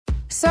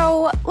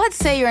So let's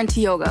say you're into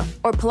yoga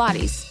or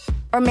Pilates,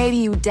 or maybe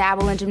you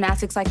dabble in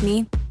gymnastics like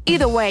me.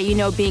 Either way, you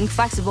know being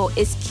flexible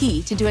is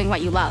key to doing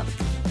what you love.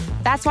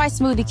 That's why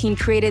Smoothie King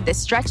created this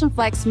Stretch and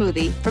Flex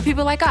smoothie for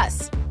people like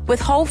us, with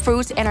whole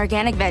fruits and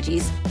organic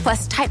veggies,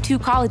 plus type 2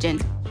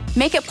 collagen.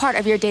 Make it part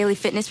of your daily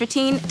fitness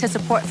routine to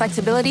support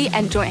flexibility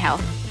and joint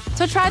health.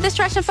 So try the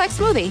Stretch and Flex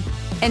smoothie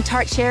in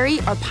tart cherry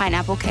or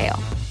pineapple kale.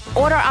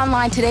 Order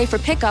online today for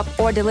pickup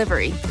or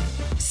delivery.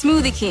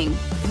 Smoothie King,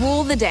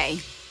 rule the day.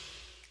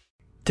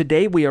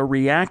 Today we are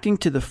reacting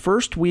to the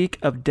first week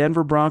of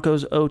Denver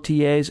Broncos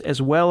OTAs,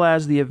 as well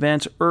as the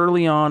events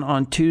early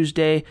on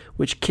Tuesday,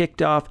 which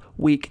kicked off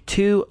week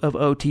 2 of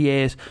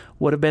OTAs.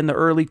 What have been the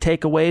early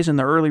takeaways and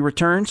the early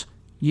returns?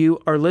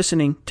 You are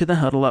listening to the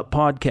Huddle Up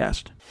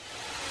podcast.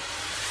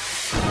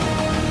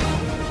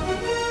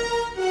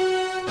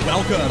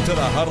 Welcome to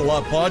the Huddle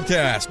Up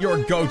podcast, your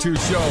go-to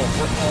show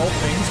for all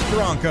things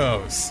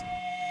Broncos.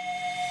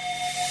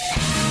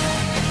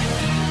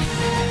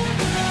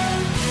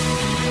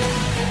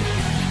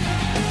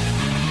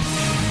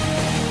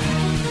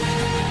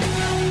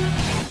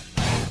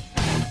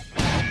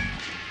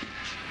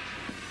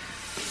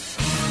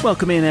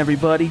 Welcome in,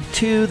 everybody,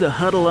 to the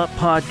Huddle Up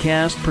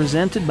podcast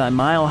presented by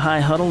Mile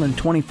High Huddle and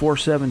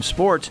 24/7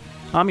 Sports.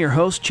 I'm your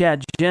host,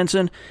 Chad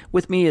Jensen.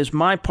 With me is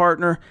my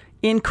partner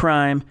in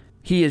crime.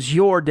 He is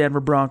your Denver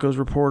Broncos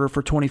reporter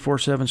for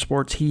 24/7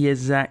 Sports. He is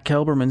Zach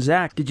Kelberman.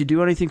 Zach, did you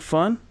do anything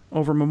fun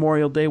over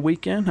Memorial Day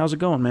weekend? How's it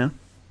going, man?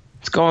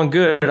 It's going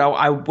good.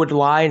 I would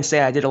lie and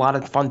say I did a lot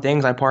of fun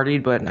things. I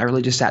partied, but I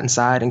really just sat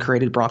inside and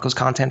created Broncos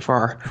content for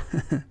our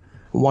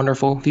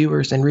wonderful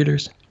viewers and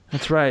readers.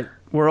 That's right.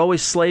 We're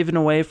always slaving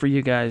away for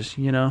you guys,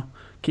 you know,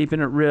 keeping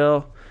it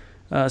real,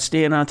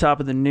 staying on top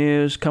of the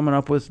news, coming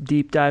up with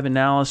deep dive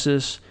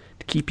analysis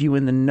to keep you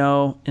in the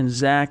know. And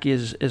Zach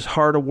is as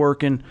hard a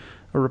working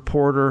a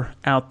reporter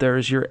out there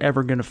as you're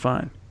ever going to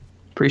find.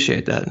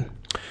 Appreciate that.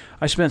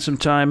 I spent some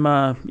time,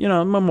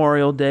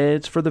 Memorial Day.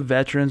 It's for the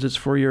veterans. It's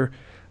for your,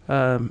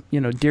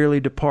 dearly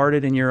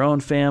departed in your own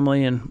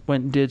family, and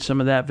went and did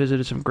some of that,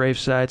 visited some grave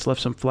sites,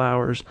 left some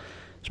flowers,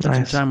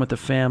 spent some time with the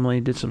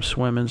family, did some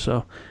swimming.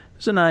 So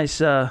it's a nice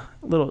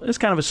it's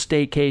kind of a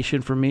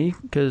staycation for me,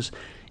 because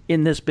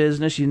in this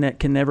business you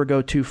can never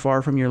go too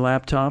far from your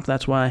laptop.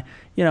 That's why,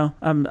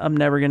 I'm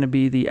never going to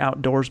be the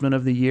outdoorsman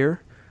of the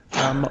year,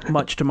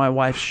 much to my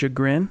wife's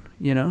chagrin.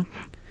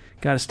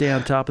 Got to stay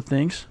on top of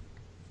things.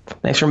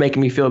 Thanks for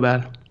making me feel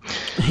bad.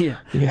 Yeah.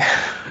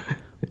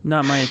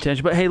 Not my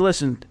intention. But hey,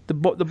 listen, the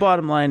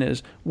bottom line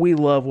is we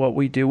love what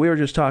we do. We were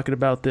just talking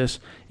about this,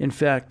 in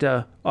fact,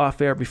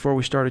 off air before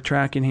we started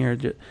tracking here,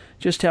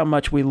 just how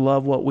much we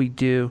love what we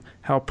do,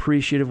 how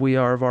appreciative we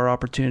are of our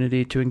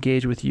opportunity to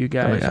engage with you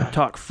guys and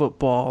talk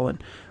football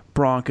and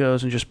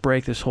Broncos and just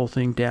break this whole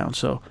thing down.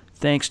 So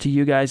thanks to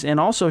you guys. And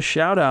also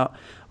shout out,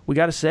 we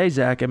got to say,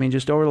 Zach, I mean,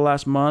 just over the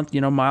last month,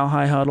 Mile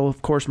High Huddle,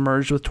 of course,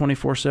 merged with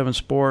 24/7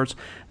 Sports.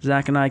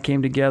 Zach and I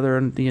came together,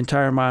 and the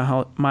entire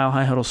Mile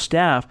High Huddle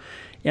staff.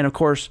 And, of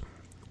course,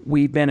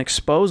 we've been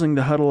exposing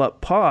the Huddle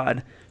Up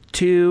pod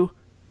to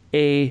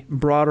a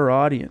broader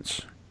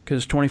audience,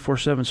 because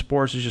 24/7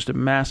 Sports is just a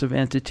massive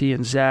entity,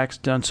 and Zach's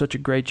done such a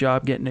great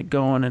job getting it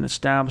going and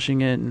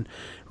establishing it and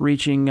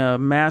reaching a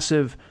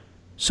massive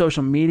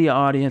social media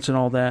audience and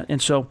all that.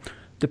 And so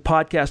the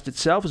podcast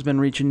itself has been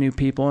reaching new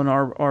people, and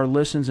our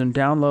listens and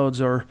downloads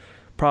are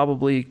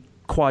probably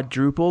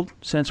quadrupled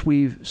since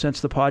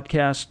the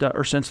podcast,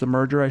 or since the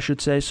merger, I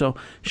should say. So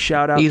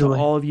shout out to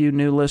all of you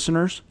new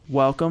listeners.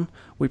 Welcome.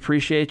 We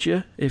appreciate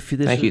you. If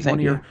this is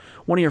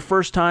one of your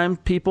first time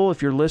people,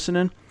 if you're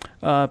listening,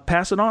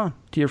 pass it on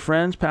to your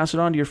friends, pass it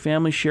on to your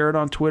family, share it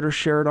on Twitter,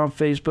 share it on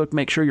Facebook.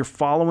 Make sure you're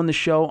following the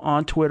show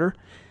on Twitter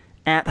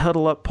at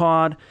Huddle Up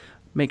Pod.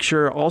 Make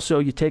sure also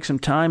you take some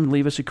time and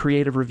leave us a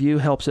creative review.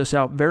 Helps us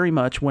out very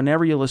much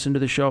whenever you listen to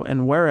the show,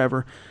 and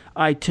wherever.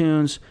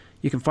 iTunes,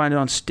 you can find it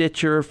on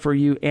Stitcher for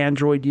you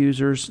Android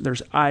users.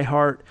 There's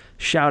iHeart.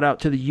 Shout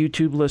out to the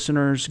YouTube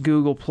listeners,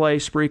 Google Play,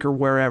 Spreaker,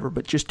 wherever.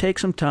 But just take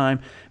some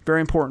time.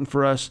 Very important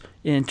for us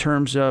in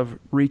terms of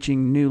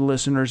reaching new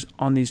listeners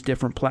on these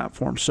different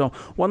platforms. So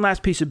one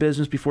last piece of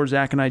business before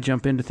Zach and I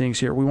jump into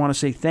things here. We want to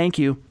say thank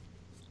you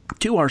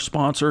to our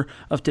sponsor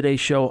of today's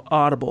show,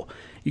 Audible.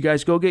 You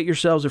guys go get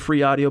yourselves a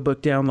free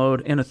audiobook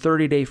download and a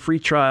 30-day free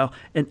trial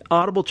at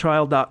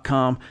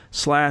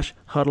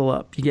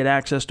audibletrial.com/huddleup. You get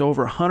access to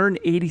over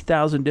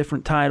 180,000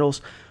 different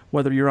titles,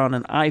 whether you're on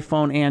an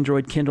iPhone,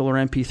 Android, Kindle, or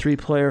MP3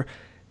 player.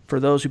 For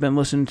those who've been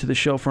listening to the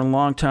show for a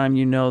long time,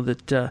 you know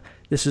that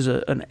this is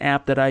an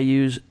app that I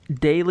use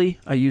daily.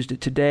 I used it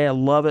today. I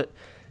love it.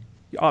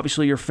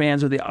 Obviously, you're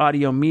fans of the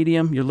audio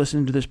medium. You're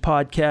listening to this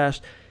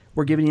podcast.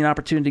 We're giving you an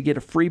opportunity to get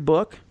a free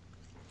book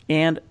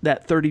and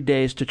that 30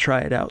 days to try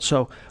it out.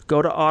 So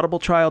go to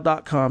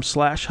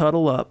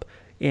audibletrial.com/huddleup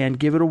and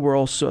give it a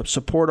whirl. So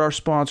support our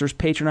sponsors,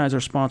 patronize our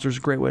sponsors.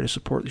 Great way to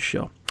support the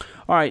show.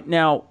 All right,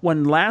 now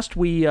when last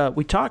we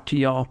talked to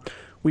y'all,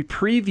 We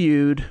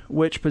previewed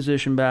which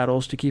position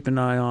battles to keep an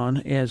eye on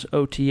as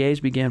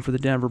OTAs began for the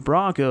Denver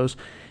Broncos.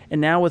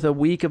 And now with a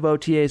week of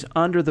OTAs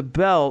under the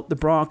belt, the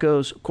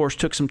Broncos, of course,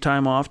 took some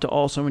time off to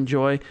also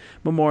enjoy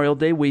Memorial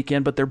Day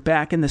weekend, but they're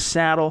back in the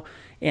saddle,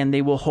 and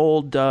they will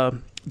hold their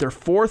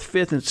 4th,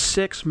 5th, and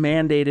 6th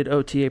mandated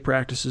OTA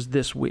practices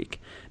this week.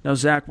 Now,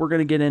 Zach, we're going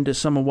to get into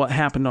some of what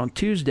happened on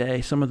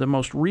Tuesday, some of the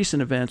most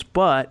recent events,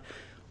 but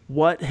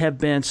what have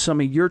been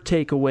some of your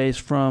takeaways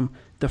from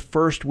the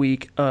first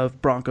week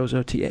of Broncos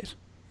OTAs?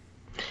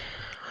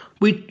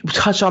 We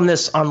touched on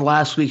this on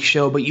last week's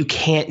show, but you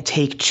can't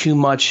take too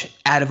much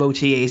out of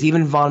OTAs.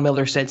 Even Von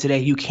Miller said today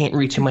you can't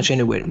read too much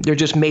into it. They're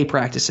just May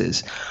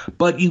practices.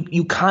 But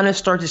you kind of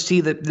start to see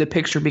the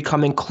picture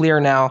becoming clear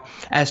now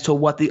as to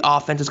what the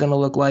offense is going to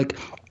look like,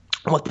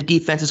 what the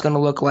defense is going to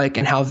look like,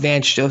 and how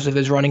Vance Joseph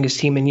is running his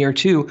team in year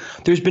 2.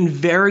 There's been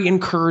very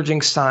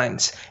encouraging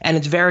signs, and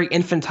it's very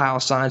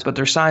infantile signs, but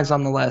they're signs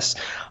nonetheless.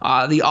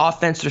 The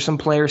offense, there's some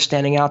players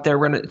standing out there.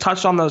 We're going to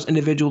touch on those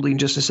individually in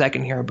just a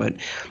second here, but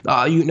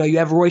you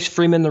have Royce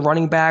Freeman, the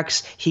running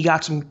backs. He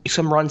got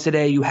some runs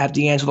today. You have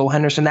D'Angelo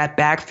Henderson. That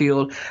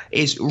backfield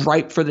is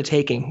ripe for the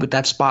taking with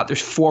that spot.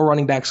 There's 4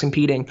 running backs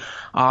competing.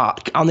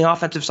 On the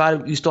offensive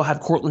side, you still have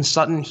Cortland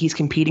Sutton. He's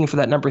competing for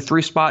that number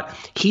 3 spot.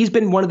 He's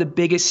been one of the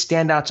biggest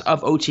standouts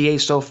of OTA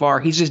so far.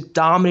 He's just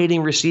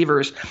dominating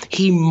receivers.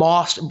 He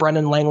mossed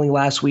Brendan Langley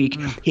last week.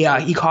 He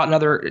caught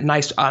another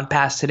nice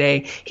pass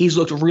today. He's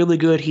looked really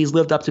good. He's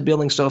lived up to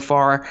billing so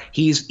far.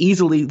 He's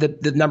easily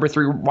the number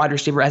 3 wide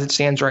receiver as it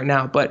stands right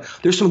now. But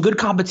there's some good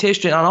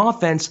competition on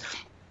offense.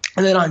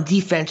 And then on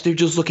defense, they're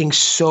just looking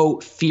so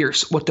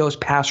fierce with those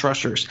pass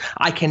rushers.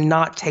 I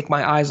cannot take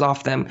my eyes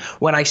off them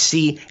when I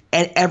see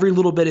every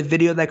little bit of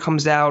video that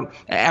comes out,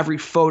 every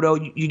photo.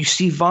 You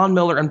see Von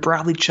Miller and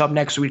Bradley Chubb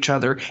next to each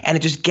other, and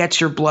it just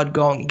gets your blood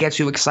going. It gets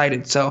you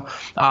excited. So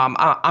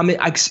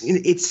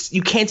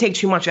you can't take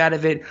too much out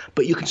of it,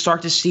 but you can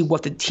start to see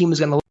what the team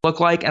is going to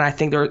look like. And I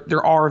think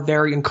there are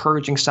very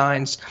encouraging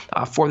signs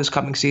for this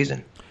coming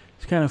season.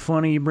 It's kind of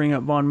funny you bring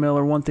up Von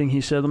Miller. One thing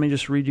he said, let me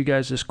just read you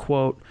guys this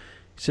quote.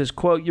 He says,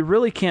 quote, "You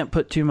really can't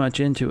put too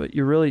much into it.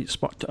 You really,"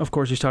 of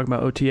course he's talking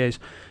about OTAs,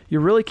 "you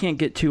really can't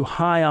get too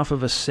high off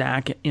of a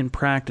sack in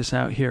practice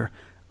out here.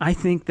 I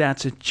think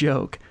that's a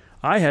joke.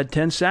 I had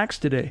 10 sacks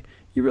today.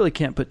 You really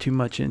can't put too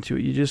much into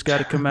it. You just got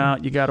to come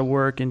out, you got to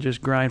work, and just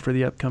grind for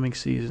the upcoming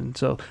season."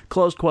 So,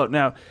 close quote.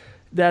 Now,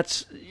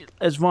 that's,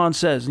 as Vaughn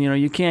says,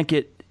 you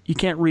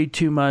can't read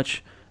too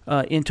much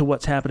into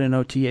what's happening in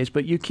OTAs,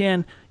 but you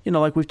can,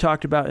 like we've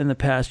talked about in the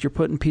past, you're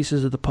putting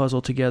pieces of the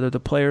puzzle together. The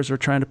players are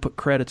trying to put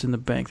credits in the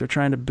bank. They're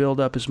trying to build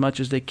up as much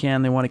as they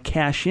can. They want to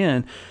cash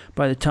in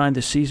by the time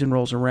the season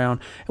rolls around.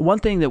 And one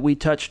thing that we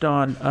touched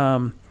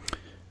on,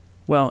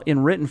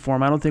 in written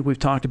form, I don't think we've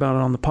talked about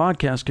it on the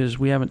podcast because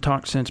we haven't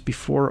talked since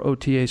before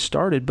OTAs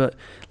started, but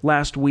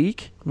last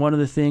week, one of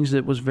the things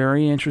that was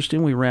very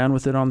interesting, we ran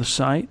with it on the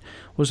site,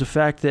 was the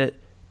fact that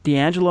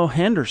D'Angelo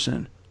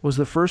Henderson was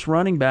the first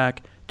running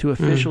back to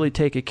officially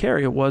take a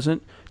carry. It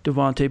wasn't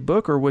Devontae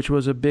Booker, which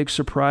was a big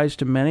surprise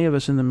to many of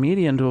us in the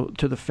media and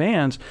to the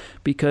fans,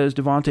 because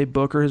Devontae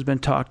Booker has been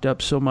talked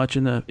up so much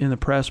in the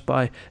press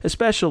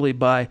especially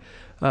by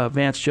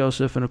Vance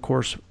Joseph and of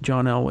course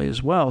John Elway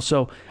as well.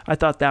 So I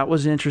thought that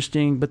was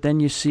interesting. But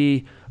then you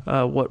see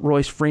what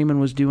Royce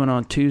Freeman was doing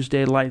on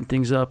Tuesday, lighting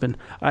things up, and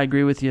I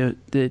agree with you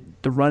that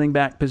the running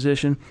back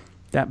position,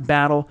 that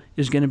battle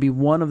is going to be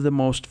one of the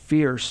most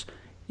fierce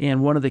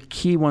and one of the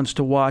key ones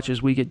to watch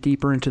as we get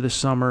deeper into the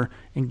summer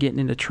and getting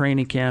into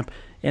training camp.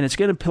 And it's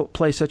going to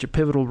play such a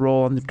pivotal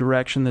role in the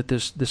direction that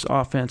this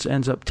offense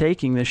ends up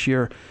taking this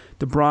year.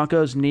 The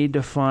Broncos need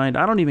to find,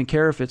 I don't even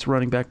care if it's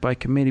running back by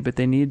committee, but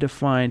they need to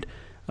find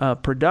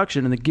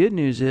production. And the good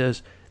news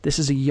is this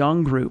is a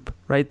young group,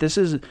 right?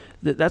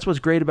 That's what's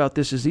great about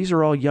this is these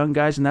are all young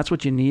guys, and that's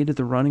what you need at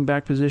the running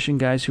back position,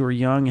 guys who are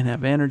young and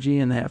have energy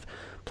and they have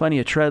plenty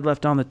of tread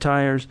left on the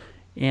tires.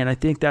 And I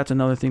think that's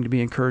another thing to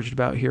be encouraged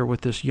about here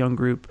with this young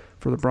group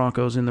for the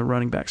Broncos in the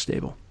running back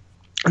stable.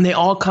 And they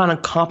all kind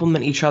of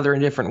complement each other in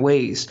different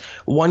ways.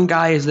 One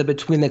guy is the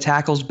between the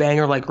tackles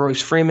banger like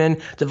Royce Freeman.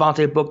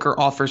 Devontae Booker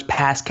offers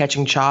pass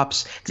catching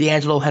chops.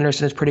 D'Angelo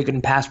Henderson is pretty good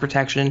in pass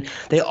protection.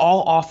 They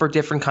all offer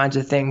different kinds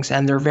of things,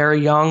 and they're very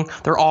young.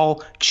 They're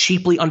all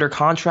cheaply under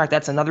contract.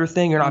 That's another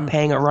thing. You're not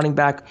paying a running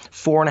back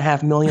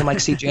 $4.5 million like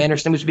C.J.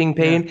 Anderson was being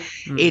paid.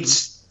 Yeah.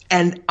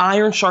 And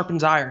iron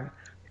sharpens iron.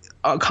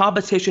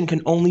 Competition can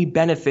only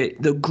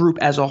benefit the group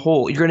as a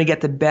whole. You're going to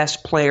get the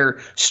best player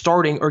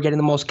starting or getting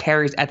the most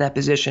carries at that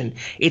position.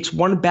 It's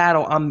one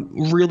battle I'm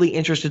really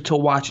interested to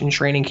watch in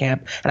training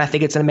camp, and I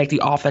think it's going to make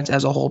the offense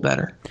as a whole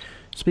better.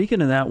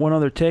 Speaking of that, one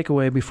other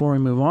takeaway before we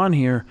move on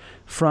here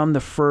from the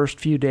first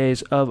few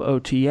days of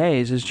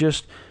OTAs is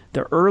just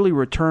the early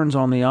returns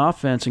on the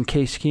offense, and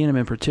Case Keenum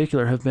in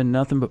particular, have been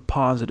nothing but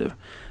positive.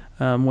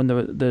 When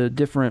the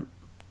different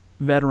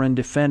veteran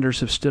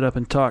defenders have stood up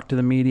and talked to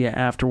the media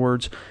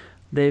afterwards,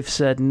 they've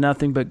said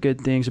nothing but good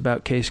things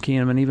about Case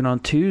Keenum. And even on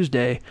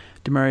Tuesday,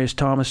 Demaryius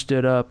Thomas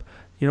stood up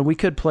we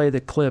could play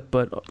the clip,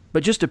 but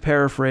just to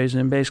paraphrase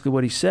him, basically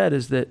what he said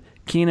is that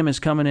Keenum is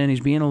coming in, he's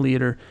being a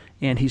leader,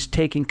 and he's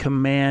taking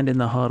command in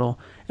the huddle.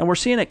 And we're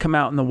seeing it come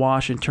out in the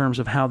wash in terms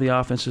of how the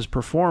offense is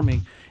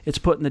performing. It's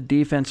putting the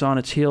defense on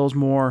its heels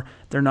more.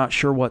 They're not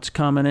sure what's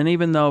coming. And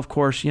even though, of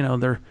course,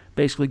 they're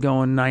basically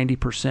going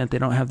 90%, they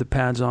don't have the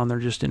pads on, they're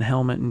just in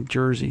helmet and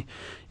jersey.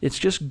 It's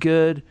just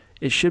good.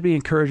 It should be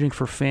encouraging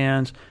for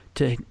fans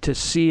to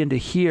see and to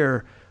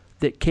hear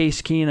that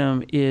Case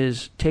Keenum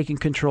is taking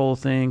control of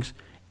things.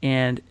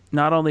 And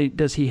not only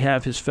does he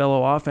have his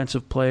fellow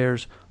offensive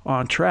players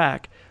on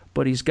track,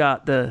 but he's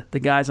got the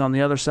guys on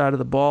the other side of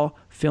the ball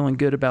feeling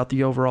good about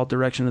the overall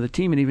direction of the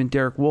team. And even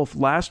Derek Wolfe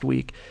last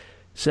week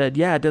said,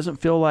 yeah, it doesn't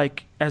feel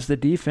like as the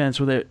defense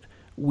that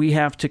we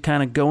have to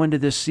kind of go into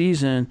this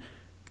season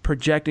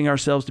projecting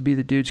ourselves to be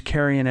the dudes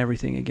carrying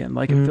everything again.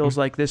 Like it feels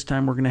like this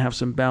time we're going to have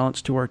some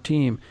balance to our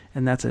team,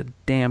 and that's a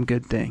damn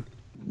good thing.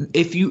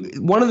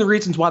 One of the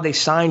reasons why they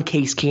signed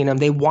Case Keenum,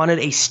 they wanted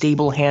a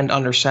stable hand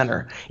under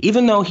center.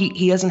 Even though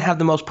he doesn't have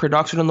the most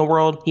production in the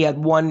world, he had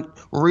one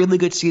really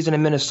good season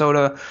in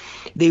Minnesota.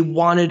 They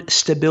wanted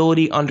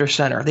stability under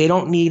center. They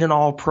don't need an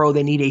all-pro.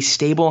 They need a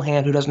stable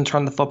hand who doesn't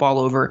turn the football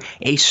over,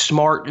 a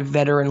smart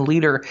veteran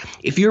leader.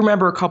 If you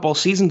remember a couple of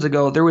seasons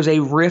ago, there was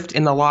a rift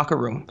in the locker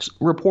room,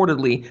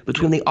 reportedly,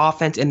 between the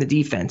offense and the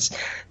defense.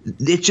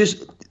 It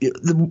just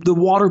the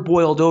water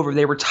boiled over.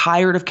 They were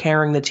tired of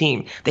carrying the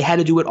team. They had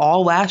to do it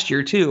all last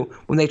year, too,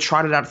 when they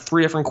trotted out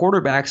 3 different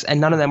quarterbacks,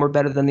 and none of them were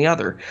better than the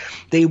other.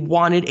 They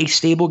wanted a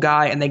stable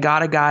guy, and they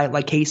got a guy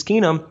like Case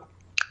Keenum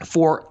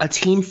for a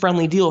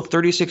team-friendly deal,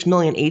 $36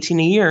 million, $18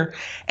 a year,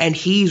 and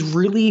he's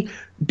really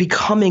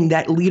becoming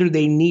that leader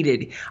they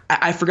needed.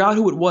 I forgot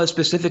who it was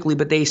specifically,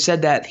 but they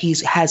said that he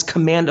has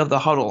command of the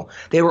huddle.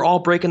 They were all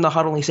breaking the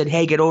huddle, and he said,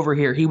 hey, get over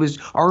here. He was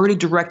already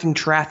directing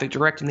traffic,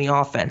 directing the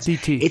offense.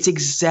 DT.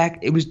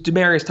 It was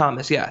Demaryius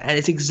Thomas, yeah, and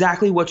it's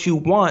exactly what you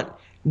want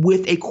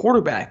with a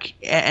quarterback,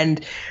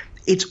 and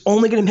it's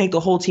only going to make the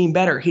whole team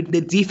better.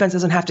 The defense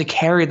doesn't have to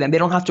carry them. They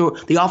don't have to.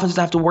 The offense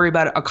doesn't have to worry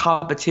about a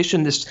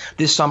competition this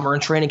summer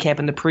in training camp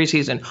in the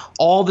preseason.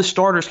 All the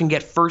starters can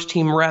get first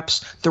team reps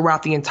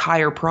throughout the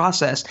entire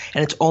process,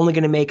 and it's only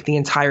going to make the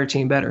entire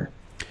team better.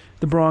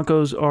 The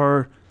Broncos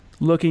are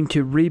looking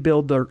to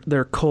rebuild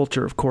their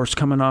culture, of course,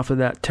 coming off of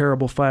that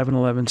terrible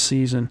 5-11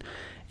 season,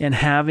 and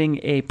having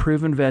a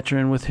proven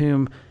veteran with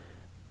whom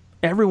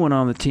everyone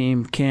on the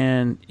team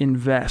can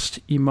invest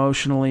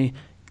emotionally,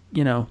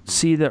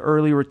 see the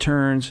early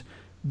returns,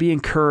 be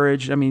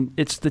encouraged. I mean,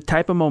 it's the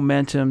type of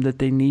momentum that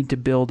they need to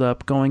build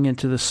up going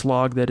into the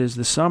slog that is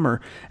the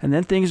summer. And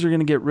then things are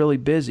going to get really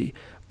busy.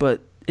 But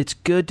it's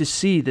good to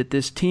see that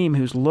this team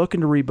who's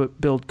looking to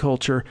rebuild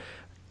culture,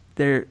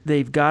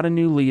 they've got a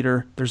new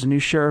leader. There's a new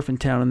sheriff in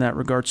town in that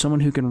regard,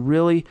 someone who can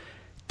really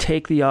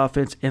take the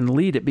offense and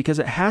lead it, because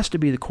it has to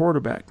be the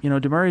quarterback.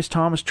 Demaryius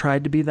Thomas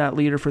tried to be that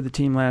leader for the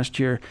team last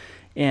year,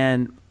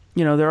 and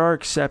there are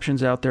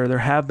exceptions out there. There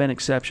have been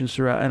exceptions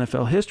throughout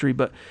NFL history,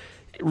 but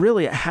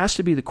really it has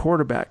to be the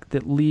quarterback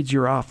that leads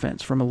your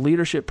offense from a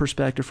leadership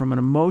perspective, from an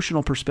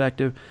emotional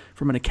perspective,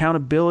 from an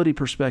accountability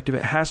perspective.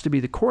 It has to be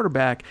the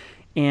quarterback,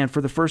 and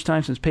for the first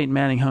time since Peyton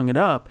Manning hung it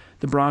up,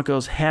 the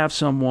Broncos have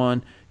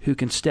someone who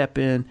can step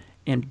in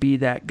and be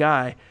that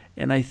guy,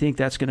 and I think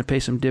that's going to pay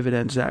some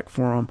dividends, Zach,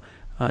 for them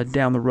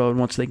down the road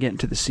once they get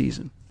into the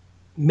season.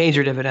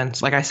 Major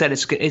dividends. Like I said,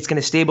 it's going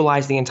to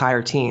stabilize the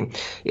entire team.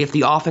 If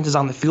the offense is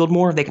on the field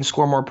more, they can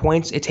score more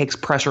points. It takes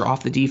pressure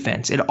off the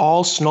defense. It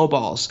all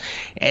snowballs.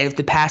 And if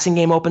the passing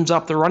game opens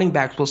up, the running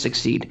backs will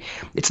succeed.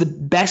 It's the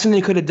best thing they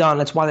could have done.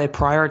 That's why they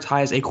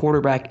prioritized a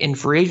quarterback in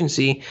free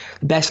agency.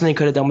 The best thing they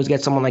could have done was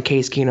get someone like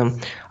Case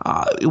Keenum.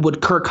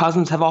 Would Kirk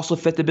Cousins have also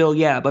fit the bill?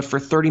 Yeah, but for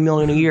 $30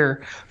 million a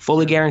year,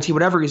 fully guaranteed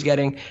whatever he's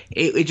getting,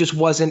 it just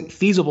wasn't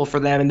feasible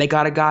for them. And they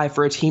got a guy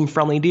for a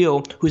team-friendly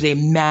deal who's a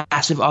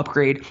massive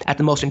upgrade at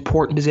the most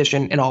important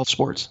position in all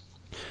sports.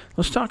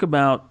 Let's talk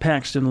about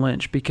Paxton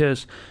Lynch,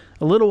 because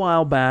a little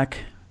while back,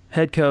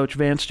 head coach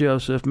Vance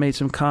Joseph made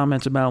some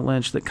comments about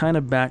Lynch that kind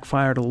of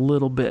backfired a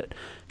little bit.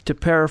 To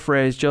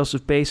paraphrase,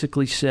 Joseph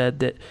basically said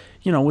that,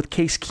 with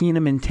Case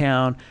Keenum in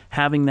town,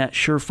 having that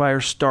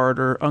surefire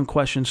starter,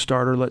 unquestioned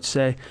starter, let's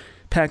say,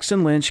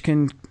 Paxton Lynch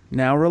can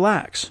now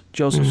relax.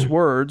 Joseph's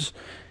words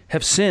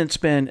have since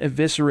been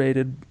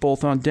eviscerated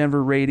both on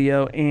Denver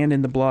radio and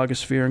in the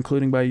blogosphere,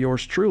 including by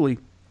yours truly.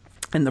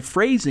 And the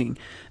phrasing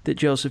that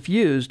Joseph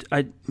used,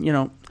 I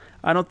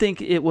don't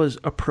think it was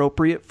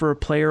appropriate for a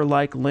player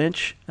like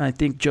Lynch. I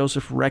think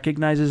Joseph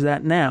recognizes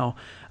that now.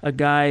 A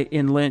guy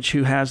in Lynch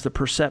who has the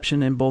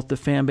perception in both the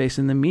fan base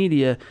and the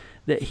media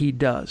that he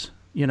does.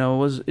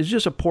 It's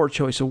just a poor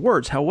choice of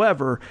words.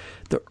 However,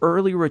 the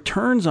early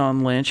returns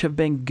on Lynch have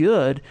been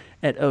good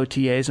at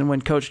OTAs. And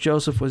when Coach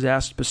Joseph was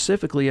asked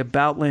specifically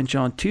about Lynch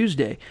on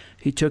Tuesday,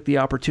 he took the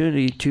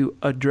opportunity to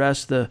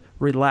address the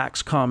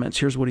relaxed comments.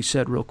 Here's what he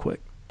said real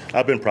quick.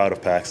 I've been proud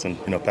of Paxton.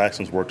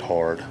 Paxton's worked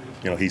hard.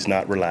 He's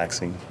not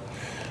relaxing.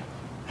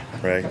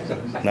 right?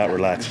 Not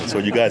relaxing. So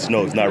you guys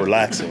know he's not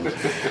relaxing.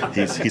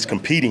 He's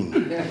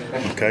competing.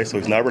 Okay, so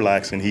he's not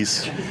relaxing.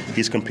 He's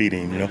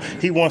competing.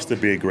 He wants to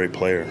be a great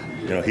player.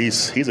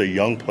 He's a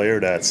young player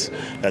that's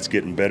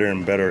getting better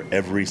and better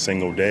every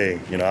single day.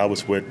 I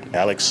was with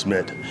Alex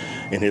Smith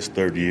in his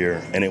third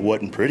year, and it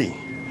wasn't pretty.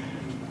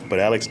 But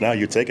Alex, now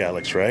you take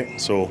Alex, right?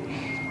 So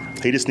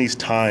he just needs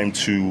time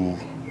to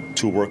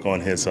work on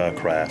his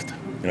craft.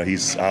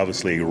 He's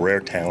obviously a rare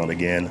talent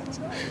again,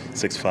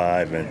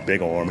 6'5" and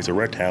big arm. He's a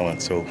rare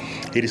talent, so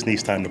he just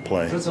needs time to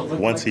play.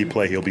 Once he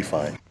plays, he'll be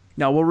fine.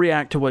 Now we'll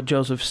react to what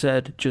Joseph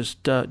said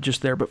just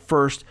there, but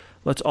first,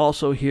 let's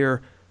also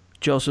hear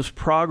Joseph's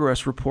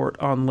progress report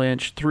on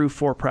Lynch through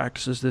 4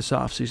 practices this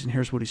offseason.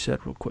 Here's what he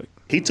said real quick.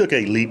 He took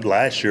a leap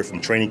last year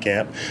from training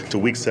camp to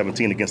week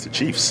 17 against the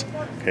Chiefs.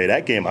 Okay,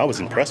 that game, I was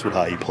impressed with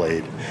how he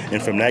played.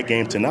 And from that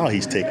game to now,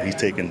 he's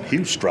taken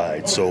huge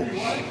strides. So,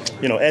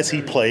 as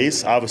he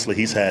plays, obviously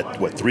he's had,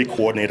 3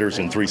 coordinators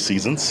in 3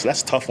 seasons.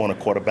 That's tough on a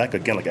quarterback,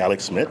 again, like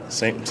Alex Smith,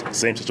 same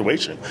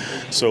situation.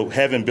 So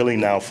having Billy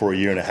now for a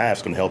year and a half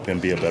is going to help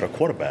him be a better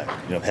quarterback.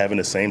 Having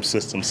the same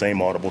system,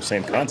 same audible,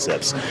 same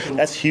concepts.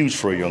 That's huge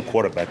for a young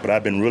quarterback, but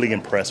I've been really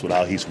impressed with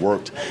how he's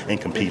worked and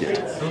competed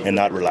and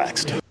not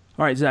relaxed.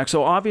 All right, Zach,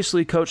 so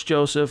obviously Coach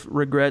Joseph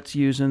regrets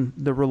using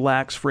the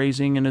relaxed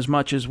phrasing, and as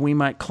much as we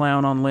might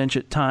clown on Lynch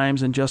at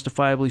times, and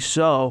justifiably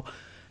so,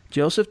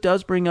 Joseph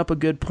does bring up a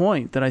good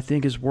point that I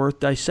think is worth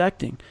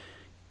dissecting.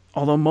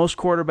 Although most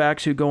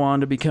quarterbacks who go on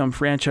to become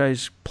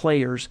franchise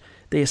players,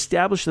 they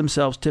establish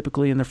themselves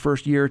typically in the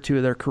first year or 2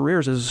 of their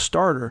careers as a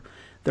starter.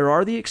 There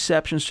are the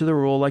exceptions to the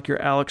rule, like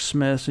your Alex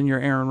Smiths and your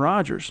Aaron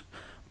Rodgers.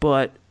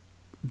 But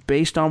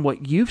based on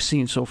what you've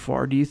seen so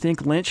far, do you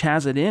think Lynch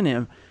has it in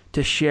him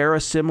to share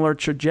a similar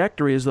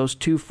trajectory as those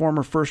 2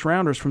 former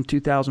first-rounders from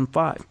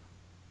 2005?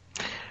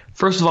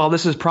 First of all,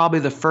 this is probably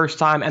the first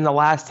time and the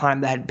last time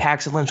that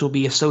Paxton Lynch will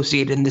be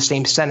associated in the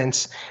same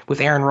sentence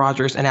with Aaron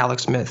Rodgers and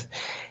Alex Smith.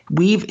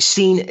 We've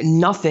seen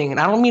nothing, and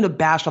I don't mean to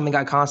bash on the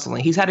guy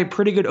constantly. He's had a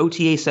pretty good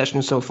OTA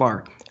session so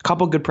far, a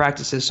couple good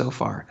practices so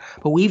far.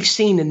 But we've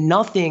seen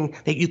nothing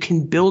that you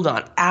can build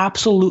on,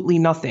 absolutely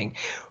nothing.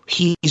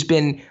 He's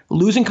been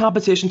losing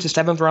competition to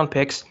 7th-round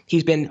picks.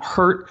 He's been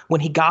hurt. When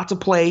he got to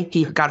play,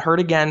 he got hurt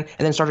again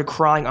and then started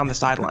crying on the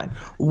sideline.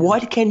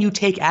 What can you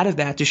take out of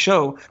that to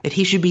show that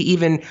he should be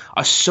even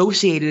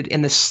associated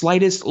in the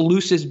slightest,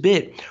 loosest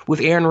bit with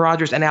Aaron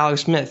Rodgers and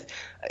Alex Smith?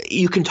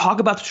 You can talk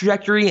about the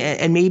trajectory,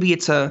 and maybe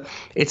it's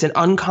an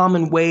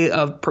uncommon way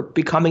of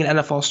becoming an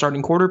NFL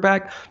starting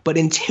quarterback. But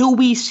until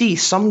we see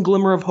some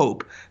glimmer of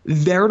hope,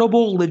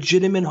 veritable,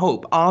 legitimate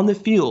hope on the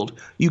field,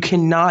 you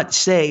cannot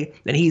say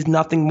that he's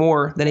nothing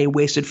more than a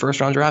wasted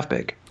first-round draft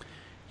pick.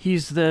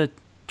 He's the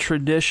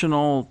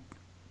traditional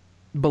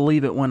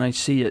believe it when I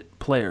see it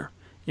player,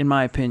 in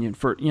my opinion.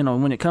 For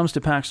when it comes to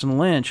Paxton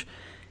Lynch,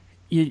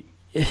 you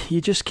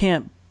just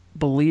can't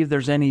believe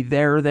there's any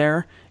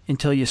there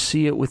until you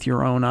see it with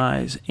your own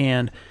eyes.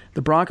 And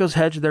the Broncos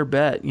hedged their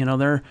bet.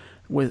 They're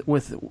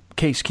with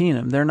Case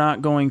Keenum. They're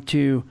not going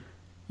to,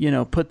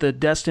 put the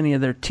destiny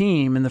of their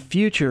team in the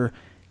future,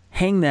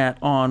 hang that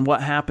on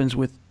what happens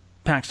with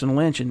Paxton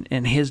Lynch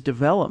and his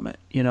development.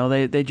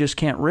 They just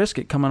can't risk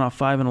it coming off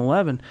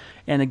 5-11.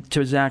 And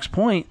to Zach's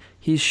point,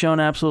 he's shown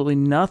absolutely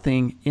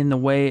nothing in the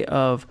way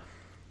of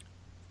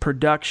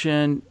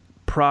production,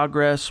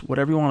 progress,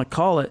 whatever you want to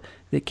call it,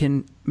 that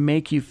can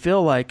make you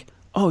feel like,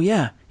 oh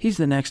yeah, he's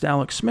the next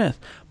Alex Smith.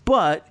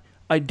 But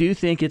I do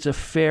think it's a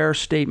fair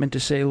statement to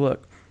say,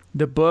 look,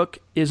 the book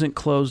isn't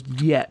closed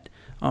yet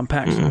on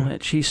Paxton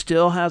Lynch. He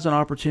still has an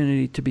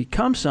opportunity to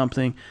become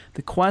something.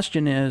 The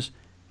question is,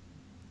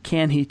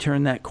 can he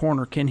turn that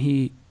corner? Can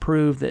he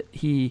prove that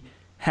he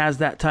has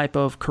that type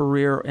of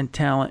career and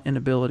talent and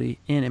ability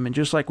in him? And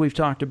just like we've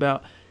talked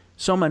about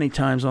so many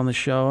times on the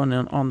show and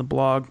on the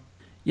blog,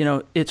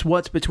 it's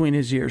what's between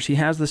his ears. He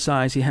has the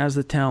size, he has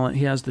the talent,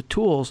 he has the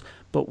tools,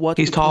 but what's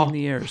he's between tall.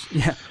 the ears?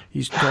 Yeah,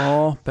 he's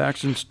tall.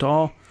 Paxton's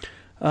tall.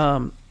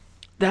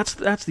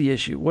 That's the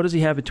issue. What does he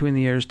have between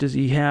the ears? Does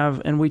he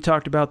have, and we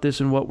talked about this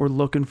and what we're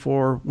looking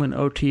for when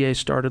OTA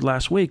started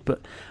last week,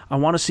 but I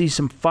want to see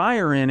some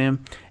fire in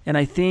him, and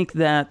I think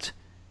that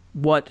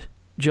what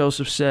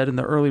Joseph said in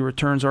the early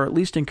returns are at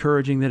least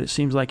encouraging, that it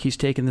seems like he's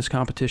taking this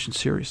competition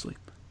seriously.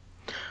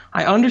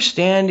 I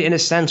understand, in a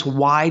sense,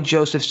 why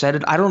Joseph said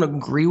it. I don't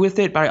agree with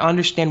it, but I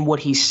understand what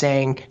he's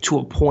saying to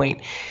a point.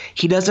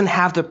 He doesn't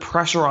have the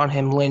pressure on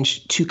him,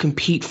 Lynch, to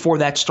compete for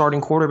that starting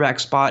quarterback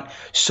spot.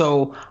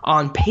 So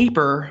on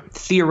paper,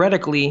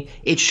 theoretically,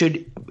 it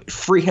should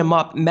free him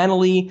up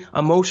mentally,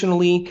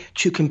 emotionally,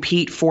 to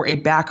compete for a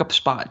backup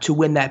spot, to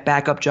win that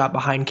backup job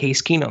behind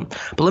Case Keenum.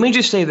 But let me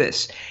just say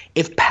this.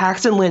 If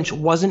Paxton Lynch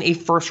wasn't a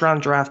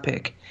first-round draft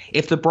pick,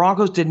 if the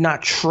Broncos did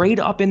not trade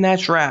up in that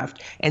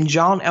draft and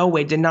John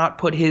Elway did not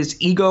put his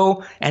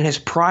ego and his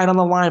pride on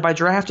the line by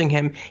drafting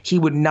him, he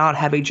would not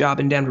have a job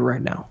in Denver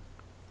right now.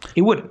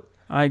 He wouldn't.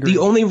 I agree.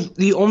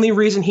 The only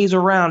reason he's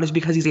around is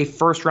because he's a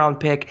first-round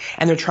pick,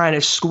 and they're trying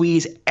to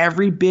squeeze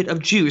every bit of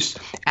juice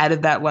out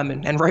of that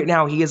lemon. And right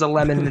now, he is a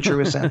lemon in the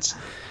truest sense.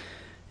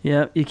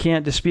 Yeah, you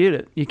can't dispute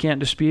it. You can't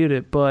dispute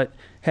it. But,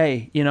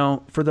 hey,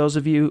 for those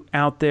of you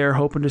out there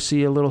hoping to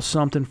see a little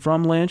something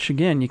from Lynch,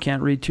 again, you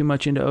can't read too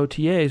much into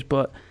OTAs,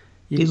 but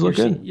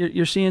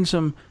you're seeing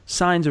some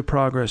signs of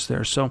progress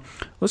there. So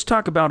let's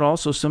talk about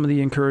also some of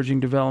the encouraging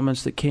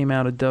developments that came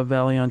out of Dove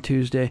Valley on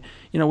Tuesday.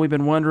 We've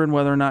been wondering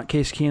whether or not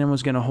Case Keenum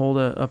was going to hold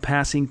a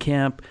passing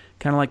camp,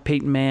 kind of like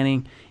Peyton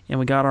Manning, and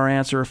we got our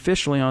answer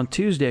officially on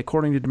Tuesday.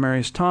 According to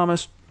Demaryius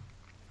Thomas,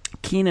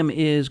 Keenum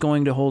is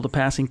going to hold a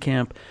passing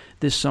camp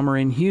this summer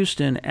in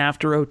Houston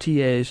after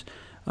OTAs.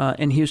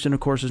 And Houston, of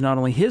course, is not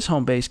only his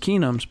home base,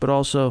 Keenum's, but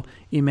also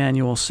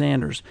Emmanuel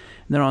Sanders.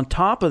 And then on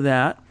top of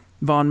that,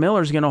 Von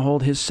Miller is going to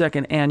hold his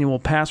second annual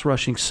pass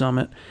rushing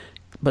summit,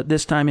 but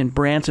this time in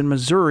Branson,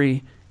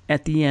 Missouri,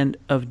 at the end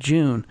of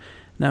June.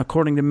 Now,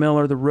 according to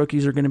Miller, the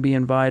rookies are going to be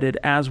invited,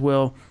 as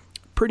will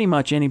pretty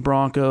much any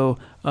Bronco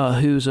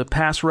who's a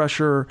pass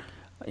rusher,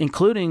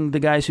 including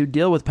the guys who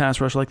deal with pass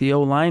rush, like the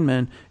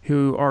O-linemen,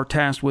 who are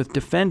tasked with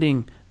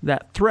defending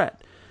that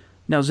threat.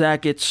 Now,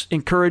 Zach, it's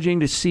encouraging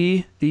to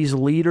see these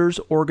leaders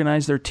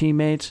organize their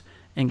teammates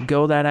and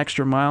go that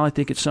extra mile. I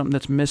think it's something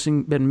that's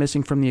been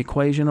missing from the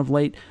equation of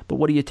late. But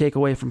what do you take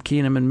away from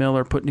Keenum and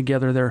Miller putting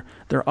together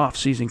their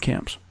off-season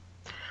camps?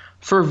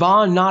 For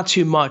Vaughn, not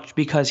too much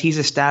because he's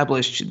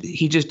established.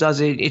 He just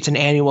does it. It's an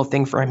annual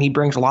thing for him. He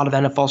brings a lot of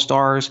NFL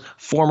stars,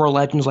 former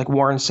legends like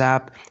Warren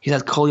Sapp. He's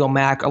had Khalil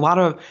Mack, a lot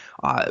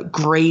of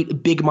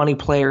great big money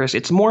players.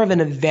 It's more of an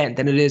event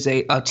than it is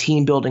a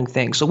team building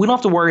thing. So we don't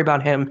have to worry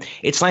about him.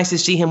 It's nice to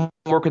see him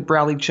work with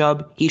Bradley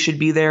Chubb. He should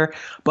be there.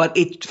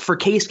 But for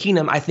Case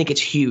Keenum, I think it's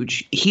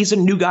huge. He's a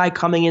new guy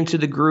coming into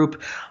the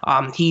group.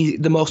 He's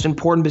the most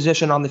important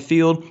position on the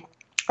field.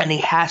 And he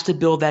has to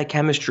build that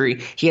chemistry.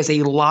 He has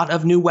a lot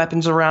of new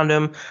weapons around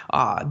him,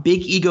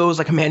 big egos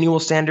like Emmanuel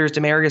Sanders,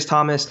 Demaryius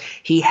Thomas.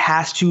 He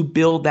has to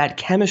build that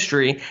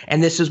chemistry,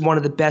 and this is one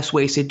of the best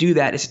ways to do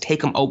that is to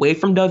take him away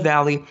from Dove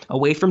Valley,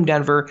 away from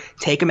Denver,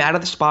 take him out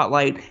of the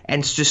spotlight,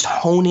 and just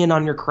hone in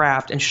on your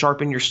craft and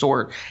sharpen your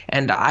sword.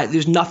 And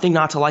there's nothing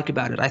not to like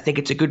about it. I think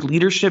it's a good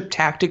leadership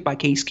tactic by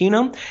Case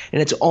Keenum,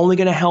 and it's only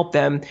going to help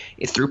them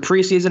through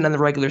preseason and the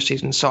regular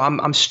season. So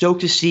I'm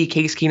stoked to see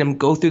Case Keenum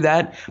go through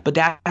that, but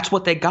that's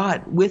what they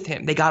got with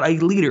him. They got a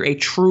leader, a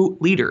true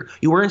leader.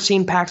 You weren't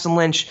seeing Paxton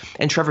Lynch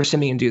and Trevor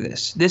Siemian do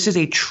this. This is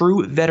a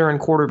true veteran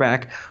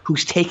quarterback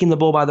who's taking the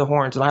bull by the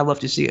horns, and I love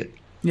to see it.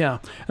 Yeah.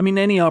 I mean,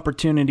 any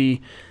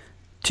opportunity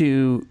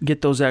to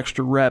get those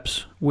extra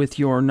reps with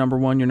your number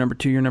one, your number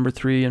two, your number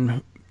three,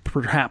 and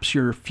perhaps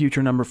your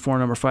future number 4,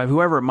 number 5,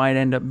 whoever it might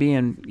end up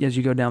being as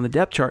you go down the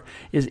depth chart,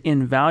 is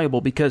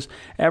invaluable because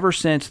ever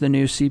since the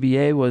new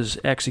CBA was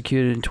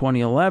executed in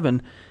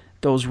 2011,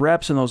 those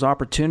reps and those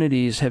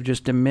opportunities have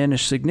just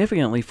diminished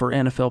significantly for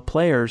NFL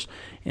players.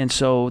 And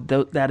so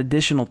that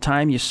additional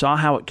time, you saw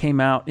how it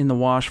came out in the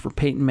wash for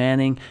Peyton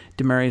Manning,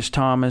 Demaryius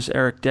Thomas,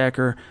 Eric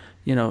Decker,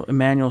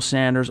 Emmanuel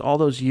Sanders, all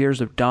those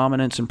years of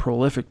dominance and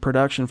prolific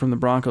production from the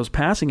Broncos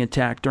passing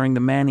attack during the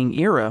Manning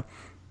era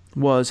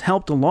was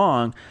helped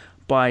along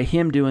by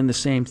him doing the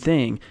same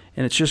thing.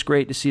 And it's just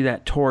great to see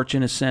that torch,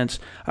 in a sense,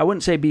 I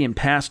wouldn't say being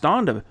passed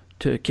on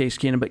to Case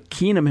Keenum, but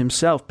Keenum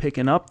himself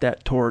picking up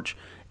that torch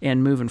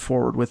and moving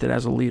forward with it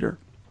as a leader.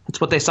 That's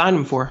what they signed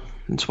him for.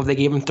 That's what they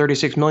gave him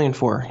 $36 million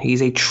for.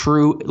 He's a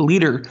true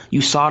leader.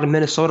 You saw it in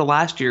Minnesota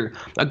last year.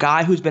 A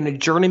guy who's been a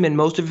journeyman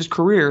most of his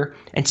career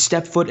and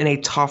stepped foot in a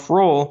tough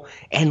role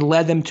and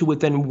led them to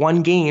within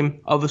one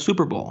game of a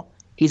Super Bowl.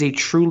 He's a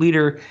true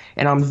leader,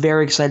 and I'm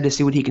very excited to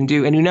see what he can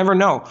do. And you never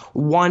know.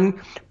 One,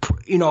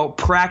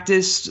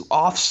 practice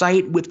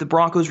off-site with the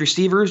Broncos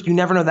receivers, you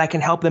never know, that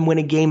can help them win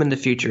a game in the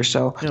future.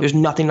 So There's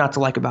nothing not to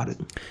like about it.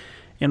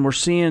 And we're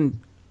seeing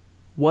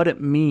what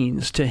it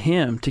means to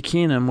him, to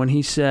Keenum, when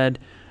he said,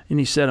 and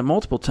he said it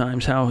multiple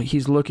times, how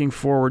he's looking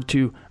forward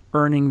to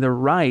earning the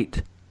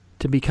right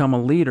to become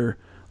a leader.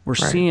 We're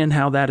seeing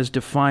how that is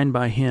defined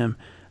by him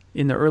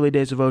in the early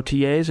days of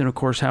OTAs, and of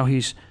course how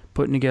he's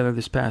putting together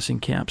this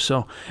passing camp.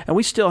 So, and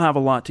we still have a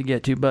lot to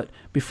get to, but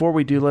before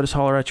we do, let us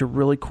holler at you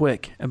really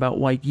quick about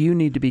why you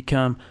need to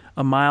become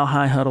a Mile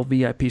High Huddle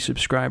VIP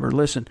subscriber.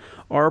 Listen,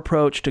 our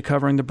approach to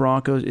covering the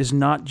Broncos is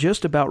not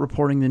just about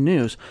reporting the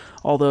news,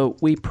 although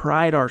we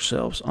pride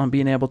ourselves on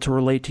being able to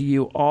relate to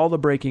you all the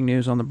breaking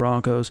news on the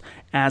Broncos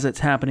as it's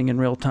happening in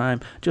real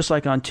time. Just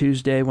like on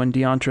Tuesday when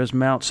Deontrez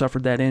Mount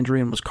suffered that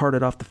injury and was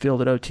carted off the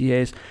field at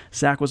OTAs,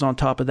 Zach was on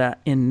top of that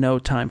in no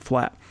time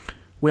flat.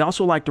 We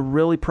also like to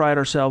really pride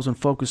ourselves and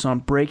focus on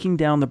breaking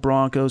down the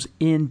Broncos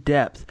in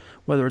depth,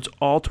 whether it's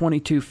all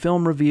 22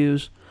 film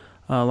reviews,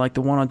 like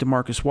the one on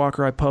DeMarcus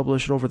Walker I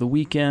published over the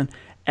weekend,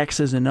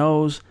 X's and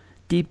O's,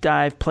 deep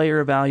dive player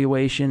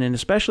evaluation, and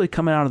especially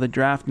coming out of the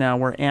draft now,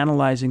 we're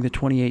analyzing the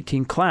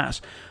 2018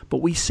 class.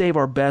 But we save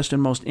our best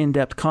and most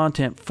in-depth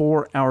content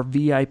for our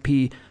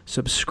VIP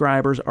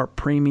subscribers, our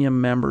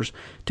premium members.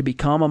 To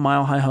become a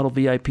Mile High Huddle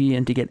VIP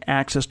and to get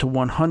access to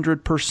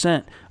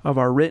 100% of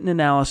our written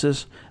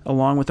analysis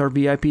along with our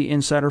VIP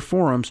insider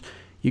forums,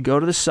 you go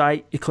to the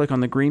site, you click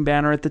on the green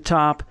banner at the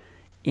top,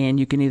 and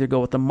you can either go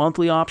with the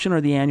monthly option or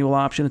the annual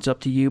option. It's up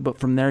to you, but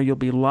from there you'll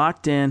be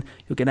locked in.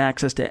 You'll get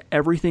access to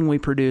everything we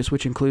produce,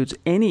 which includes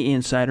any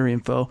insider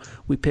info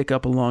we pick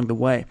up along the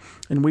way.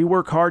 And we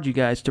work hard, you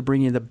guys, to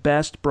bring you the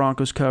best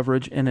Broncos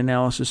coverage and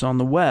analysis on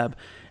the web.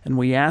 And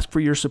we ask for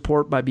your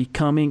support by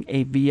becoming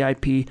a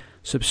VIP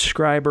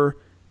subscriber.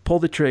 Pull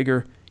the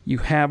trigger. You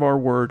have our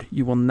word.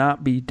 You will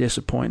not be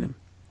disappointed.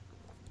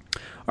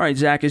 All right,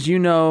 Zach, as you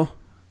know,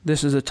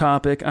 this is a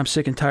topic. I'm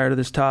sick and tired of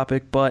this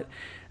topic, but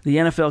the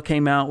NFL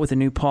came out with a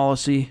new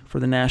policy for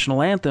the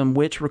national anthem,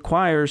 which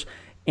requires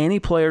any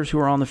players who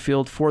are on the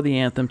field for the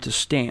anthem to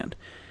stand.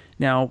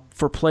 Now,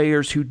 for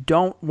players who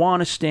don't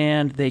want to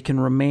stand, they can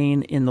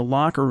remain in the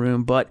locker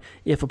room, but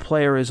if a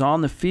player is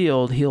on the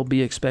field, he'll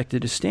be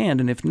expected to stand,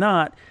 and if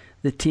not,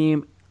 the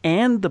team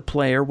and the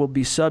player will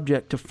be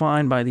subject to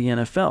fine by the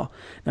NFL.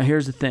 Now,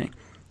 here's the thing.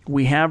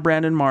 We have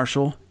Brandon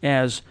Marshall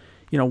as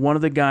one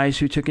of the guys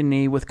who took a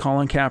knee with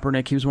Colin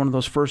Kaepernick. He was one of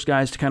those first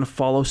guys to kind of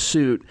follow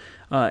suit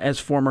as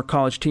former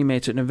college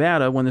teammates at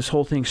Nevada when this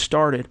whole thing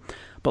started.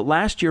 But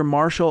last year,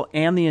 Marshall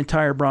and the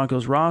entire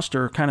Broncos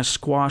roster kind of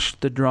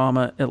squashed the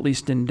drama, at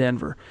least in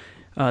Denver.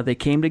 They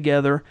came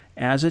together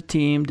as a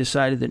team,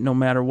 decided that no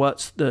matter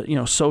what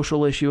the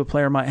social issue a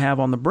player might have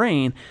on the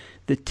brain,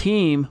 the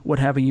team would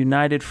have a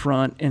united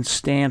front and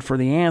stand for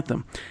the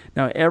anthem.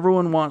 Now,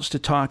 everyone wants to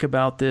talk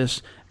about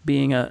this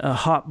being a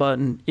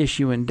hot-button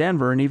issue in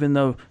Denver, and even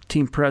though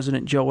team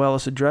president Joe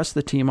Ellis addressed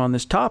the team on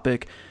this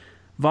topic,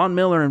 Von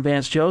Miller and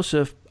Vance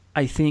Joseph,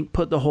 I think,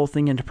 put the whole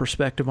thing into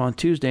perspective on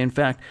Tuesday. In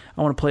fact,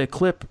 I want to play a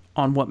clip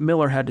on what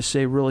Miller had to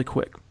say really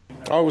quick.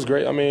 Oh, it was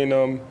great. I mean,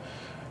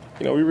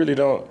 we really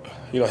don't,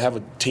 have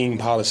a team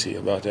policy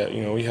about that.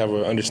 We have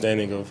an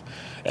understanding of,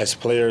 as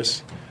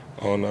players,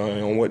 on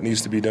what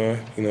needs to be done,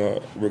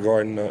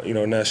 regarding,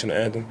 national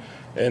anthem.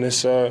 And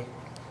it's,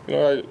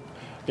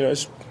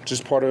 it's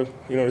just part of,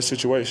 the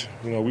situation.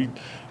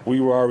 We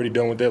were already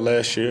done with that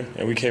last year,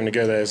 and we came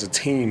together as a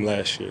team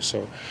last year.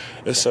 So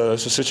it's a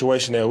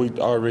situation that we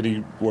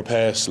already were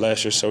past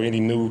last year. So any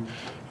new,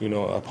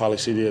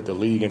 policy that the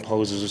league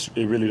imposes,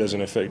 it really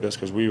doesn't affect us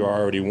because we were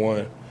already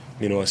won,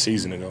 a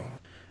season ago.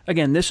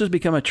 Again, this has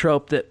become a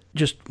trope that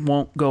just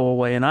won't go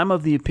away, and I'm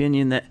of the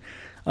opinion that,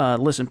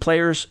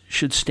 players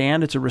should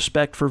stand. It's a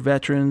respect for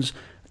veterans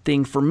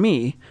thing for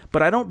me,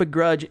 but I don't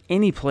begrudge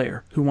any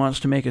player who wants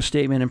to make a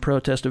statement in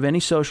protest of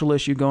any social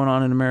issue going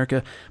on in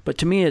America, but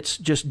to me it's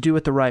just do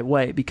it the right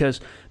way,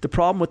 because the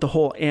problem with the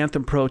whole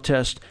anthem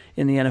protest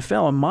in the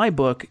NFL, in my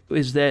book,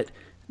 is that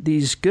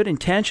these good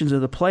intentions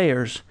of the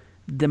players,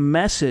 the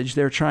message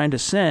they're trying to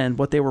send,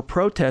 what they were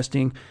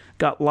protesting,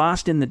 got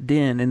lost in the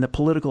din, in the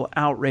political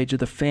outrage of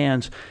the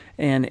fans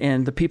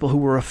and the people who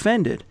were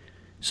offended.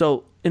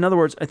 So, in other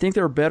words, I think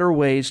there are better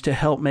ways to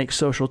help make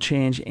social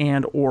change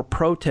and or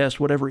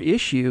protest whatever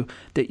issue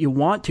that you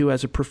want to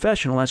as a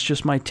professional. That's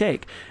just my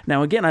take.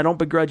 Now, again, I don't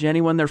begrudge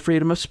anyone their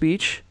freedom of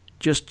speech.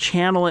 Just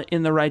channel it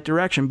in the right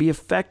direction. Be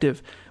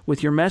effective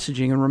with your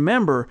messaging. And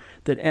remember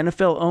that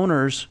NFL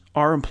owners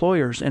are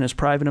employers, and as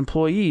private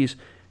employees,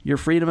 your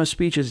freedom of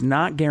speech is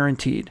not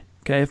guaranteed.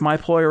 Okay, if my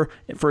employer,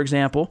 for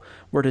example,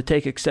 were to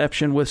take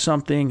exception with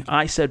something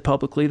I said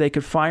publicly, they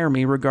could fire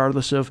me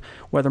regardless of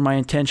whether my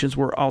intentions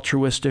were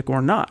altruistic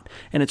or not.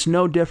 And it's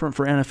no different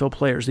for NFL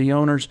players. The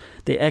owners,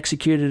 they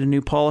executed a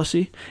new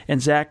policy,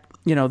 and Zach,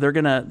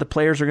 the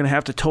players are gonna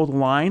have to toe the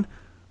line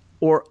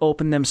or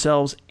open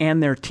themselves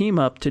and their team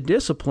up to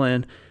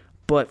discipline.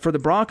 But for the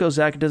Broncos,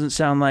 Zach, it doesn't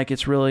sound like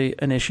it's really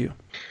an issue.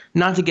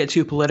 Not to get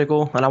too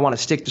political, and I want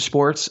to stick to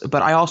sports,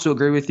 but I also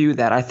agree with you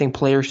that I think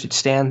players should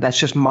stand. That's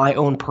just my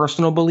own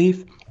personal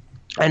belief.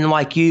 And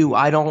like you,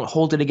 I don't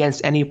hold it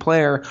against any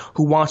player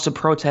who wants to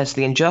protest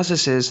the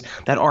injustices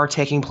that are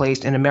taking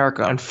place in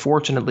America.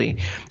 Unfortunately,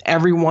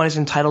 everyone is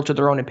entitled to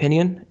their own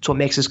opinion. It's what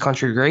makes this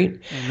country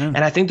great. Mm-hmm. And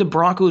I think the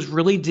Broncos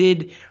really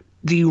did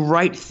the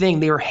right thing.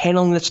 They were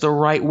handling this the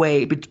right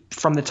way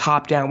from the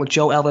top down with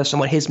Joe Ellis and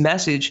what his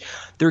message.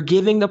 They're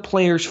giving the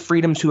players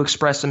freedom to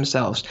express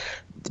themselves.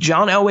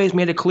 John Elway has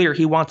made it clear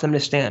he wants them to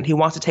stand. He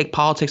wants to take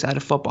politics out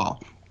of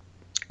football.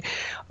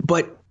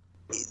 But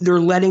they're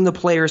letting the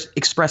players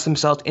express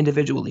themselves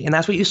individually. And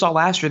that's what you saw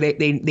last year.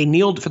 They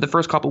kneeled for the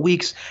first couple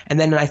weeks. And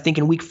then I think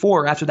in week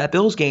 4, after that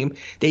Bills game,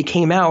 they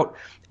came out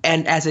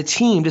and as a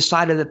team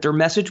decided that their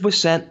message was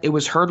sent, it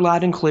was heard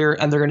loud and clear,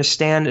 and they're going to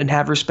stand and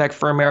have respect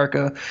for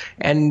America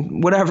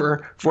and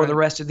whatever for the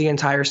rest of the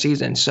entire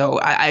season. So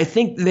I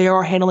think they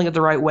are handling it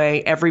the right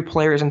way. Every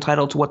player is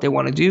entitled to what they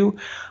want to do.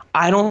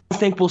 I don't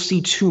think we'll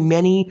see too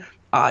many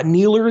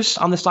kneelers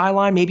on the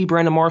sideline, maybe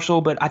Brandon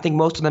Marshall, but I think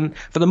most of them,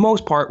 for the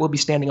most part, will be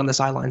standing on the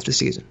sidelines this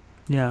season.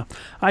 Yeah,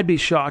 I'd be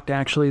shocked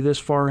actually this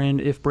far in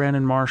if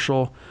Brandon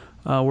Marshall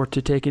were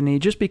to take a knee,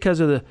 just because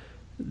of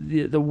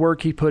the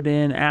work he put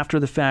in after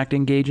the fact,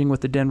 engaging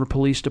with the Denver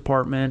Police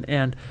Department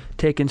and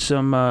taking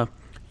some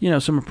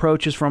some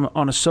approaches from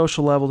on a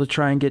social level to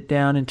try and get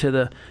down into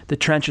the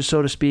trenches,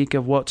 so to speak,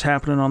 of what's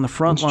happening on the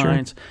front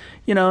lines.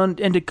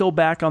 And to go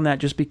back on that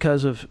just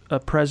because of a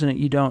president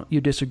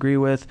you disagree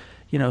with,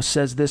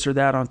 says this or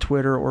that on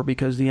Twitter, or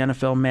because the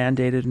NFL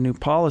mandated a new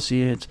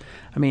policy.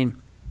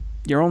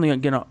 you're only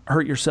going to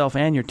hurt yourself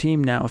and your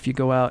team now if you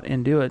go out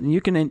and do it. And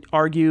you can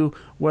argue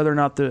whether or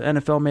not the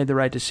NFL made the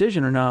right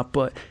decision or not,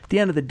 but at the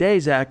end of the day,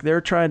 Zach, they're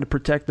trying to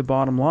protect the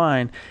bottom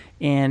line.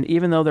 And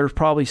even though there's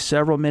probably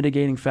several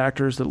mitigating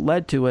factors that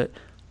led to it,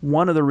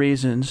 one of the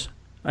reasons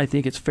I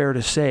think it's fair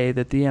to say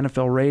that the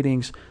NFL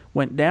ratings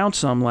went down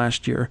some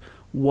last year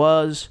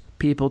was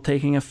people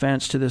taking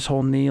offense to this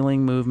whole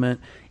kneeling movement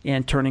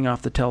and turning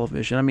off the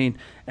television. I mean,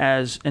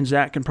 and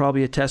Zach can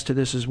probably attest to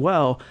this as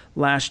well,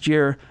 last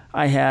year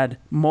I had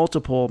more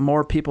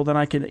people than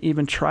I can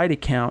even try to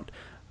count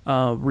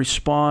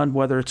respond,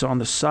 whether it's on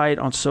the site,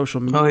 on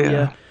social media. Oh,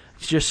 yeah.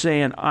 Just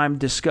saying, I'm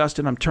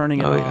disgusted, I'm turning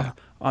it off. Yeah.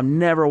 I'm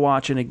never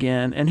watching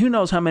again. And who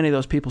knows how many of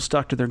those people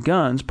stuck to their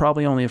guns?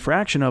 Probably only a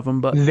fraction of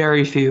them, but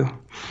very few.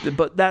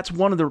 But that's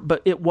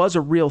but it was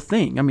a real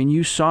thing. I mean,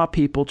 you saw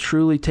people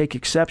truly take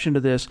exception to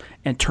this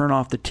and turn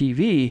off the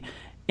TV.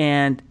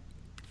 And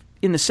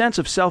in the sense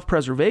of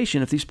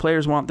self-preservation, if these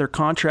players want their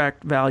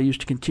contract values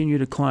to continue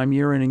to climb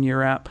year in and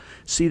year out,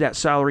 see that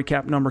salary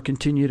cap number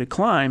continue to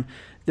climb,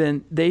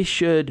 then they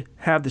should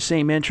have the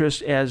same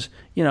interest as,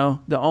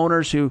 the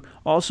owners who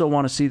also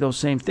want to see those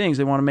same things.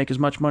 They want to make as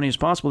much money as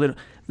possible.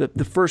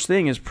 The first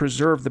thing is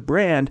preserve the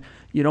brand.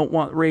 You don't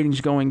want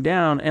ratings going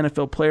down.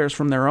 NFL players,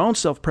 from their own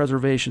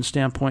self-preservation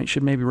standpoint,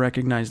 should maybe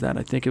recognize that.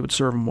 I think it would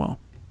serve them well.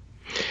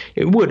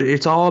 It would.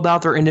 It's all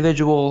about their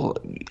individual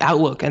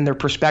outlook and their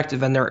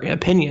perspective and their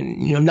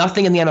opinion.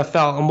 Nothing in the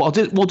NFL,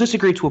 and we'll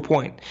disagree to a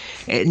point.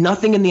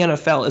 Nothing in the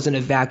NFL is in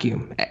a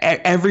vacuum.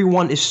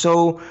 Everyone is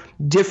so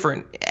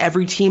different.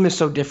 Every team is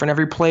so different.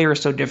 Every player is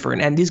so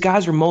different. And these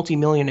guys are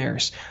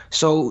multimillionaires.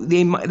 So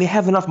they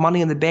have enough money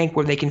in the bank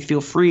where they can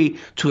feel free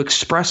to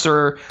express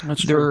their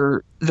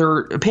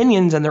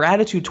opinions and their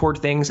attitude toward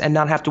things and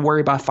not have to worry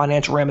about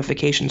financial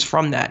ramifications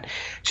from that.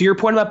 To your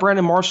point about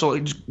Brandon Marshall,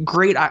 it's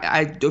great.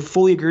 I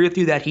fully agree with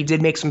you that he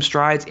did make some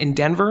strides in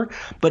Denver,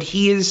 but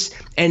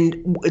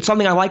and it's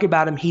something I like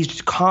about him,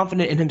 he's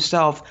confident in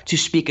himself to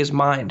speak his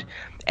mind.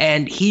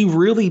 And he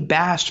really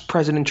bashed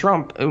President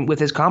Trump with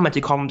his comment. He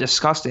called him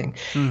disgusting.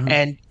 Mm-hmm.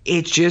 And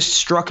it just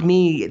struck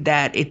me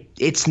that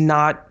it's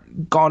not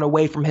gone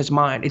away from his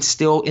mind. It's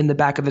still in the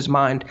back of his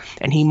mind,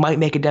 and he might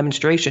make a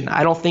demonstration.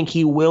 I don't think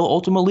he will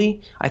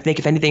ultimately. I think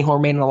if anything, he'll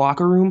remain in the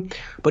locker room.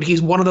 But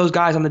he's one of those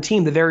guys on the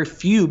team, the very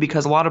few,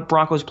 because a lot of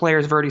Broncos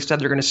players have already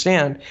said they're going to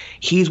stand.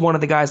 He's one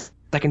of the guys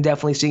I can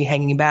definitely see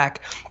hanging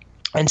back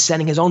and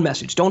sending his own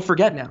message. Don't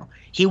forget now,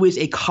 he was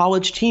a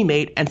college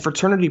teammate and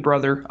fraternity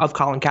brother of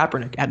Colin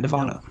Kaepernick at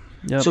Nevada.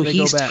 Yep, so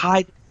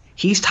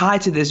he's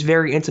tied to this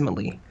very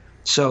intimately.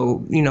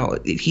 So,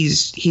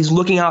 he's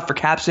looking out for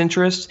Cap's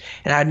interests,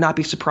 and I'd not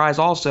be surprised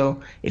also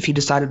if he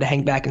decided to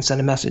hang back and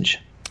send a message.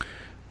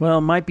 Well,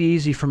 it might be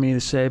easy for me to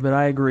say, but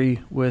I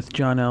agree with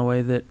John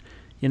Elway that,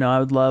 I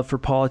would love for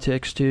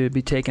politics to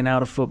be taken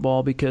out of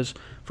football, because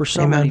for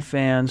so many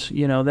fans,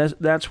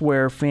 that's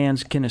where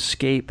fans can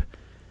escape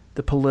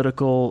the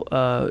political,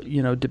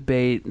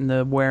 debate and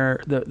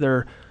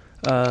their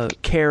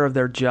care of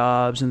their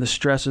jobs and the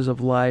stresses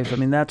of life. I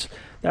mean, that's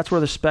where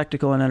the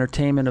spectacle and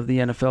entertainment of the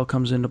NFL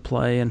comes into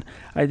play, and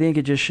I think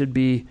it just should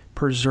be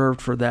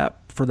preserved for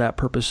that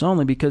purpose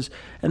only. Because,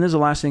 and this is the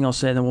last thing I'll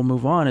say, and then we'll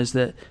move on, is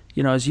that,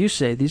 as you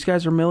say, these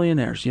guys are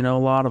millionaires. A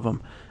lot of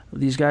them.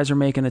 These guys are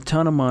making a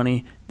ton of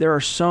money. There are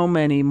so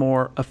many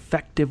more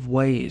effective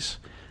ways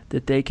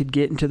that they could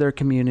get into their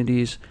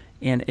communities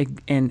and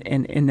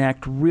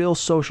enact real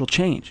social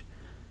change,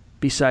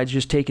 besides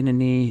just taking a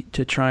knee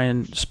to try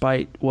and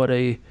spite what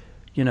a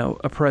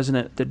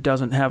president that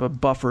doesn't have a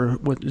buffer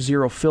with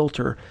zero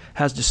filter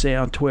has to say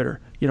on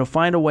Twitter.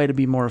 Find a way to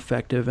be more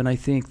effective, and I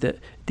think that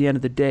at the end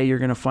of the day, you're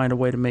going to find a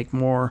way to make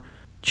more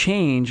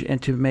change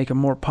and to make a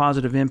more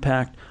positive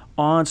impact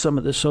on some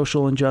of the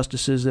social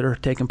injustices that are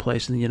taking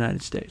place in the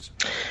United States.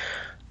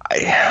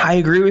 I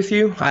agree with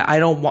you.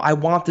 I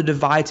want the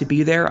divide to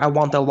be there. I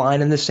want the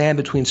line in the sand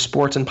between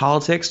sports and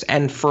politics.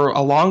 And for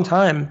a long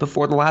time,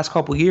 before the last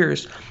couple of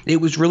years,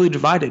 it was really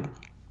divided.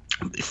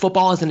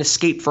 Football is an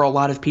escape for a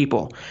lot of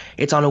people.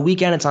 It's on a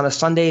weekend. It's on a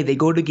Sunday. They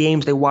go to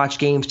games. They watch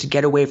games to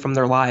get away from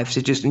their lives,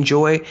 to just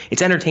enjoy.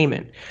 It's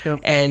entertainment.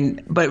 Yep.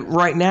 But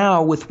right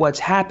now, with what's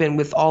happened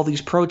with all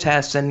these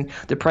protests and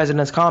the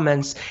president's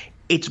comments,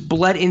 it's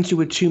bled into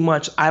it too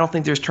much. I don't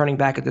think there's turning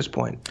back at this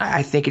point.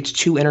 I think it's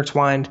too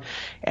intertwined,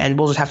 and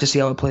we'll just have to see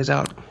how it plays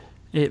out.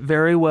 It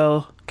very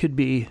well could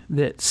be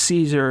that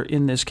Caesar,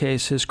 in this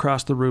case, has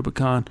crossed the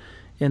Rubicon,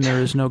 and there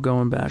is no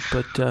going back.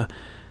 But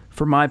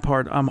for my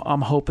part,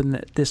 I'm hoping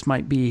that this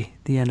might be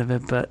the end of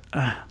it. But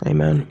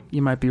Amen.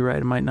 You might be right.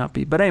 It might not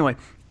be. But anyway,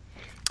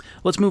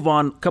 let's move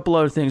on. A couple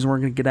other things, and we're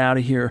going to get out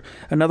of here.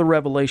 Another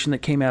revelation that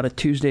came out of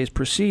Tuesday's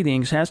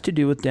proceedings has to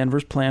do with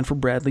Denver's plan for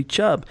Bradley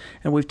Chubb.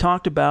 And we've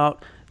talked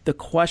about the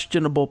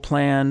questionable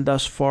plan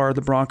thus far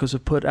the Broncos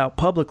have put out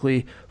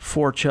publicly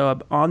for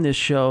Chubb on this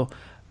show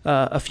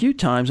a few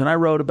times, and I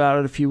wrote about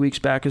it a few weeks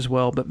back as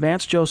well. But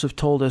Vance Joseph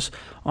told us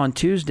on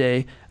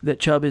Tuesday that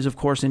Chubb is, of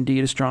course,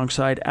 indeed a strong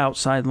side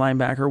outside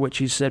linebacker, which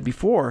he's said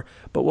before.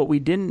 But what we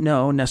didn't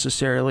know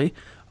necessarily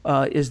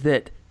is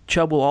that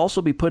Chubb will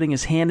also be putting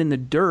his hand in the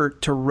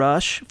dirt to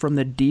rush from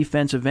the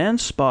defensive end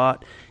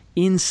spot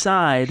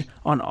inside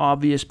on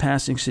obvious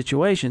passing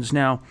situations.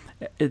 Now,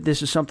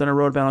 this is something I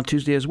wrote about on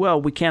Tuesday as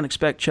well. We can't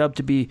expect Chubb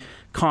to be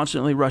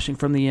constantly rushing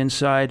from the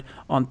inside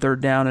on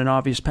third down in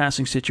obvious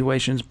passing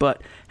situations,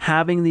 but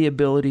having the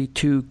ability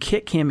to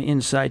kick him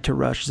inside to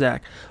rush,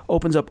 Zach,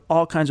 opens up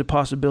all kinds of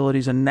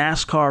possibilities. A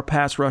NASCAR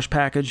pass rush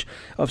package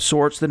of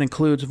sorts that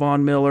includes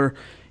Von Miller,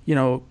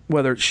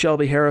 whether it's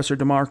Shelby Harris or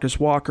DeMarcus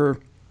Walker,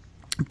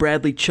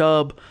 Bradley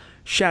Chubb,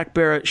 Shaq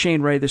Barrett,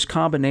 Shane Ray, this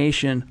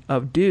combination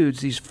of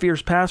dudes, these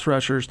fierce pass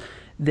rushers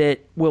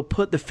that will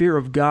put the fear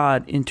of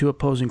God into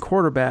opposing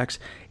quarterbacks.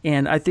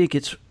 And I think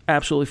it's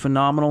absolutely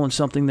phenomenal and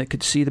something that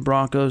could see the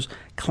Broncos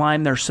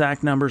climb their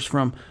sack numbers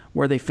from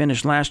where they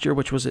finished last year,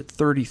 which was at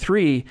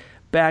 33,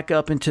 back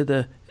up into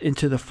the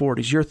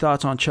 40s. Your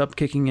thoughts on Chubb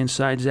kicking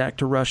inside, Zach,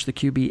 to rush the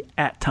QB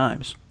at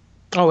times?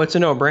 Oh, it's a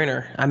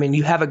no-brainer. I mean,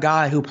 you have a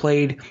guy who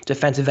played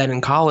defensive end in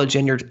college,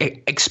 and you're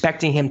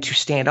expecting him to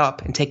stand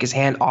up and take his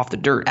hand off the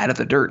dirt, out of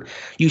the dirt.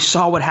 You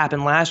saw what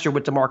happened last year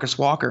with DeMarcus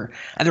Walker,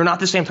 and they're not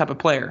the same type of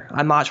player.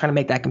 I'm not trying to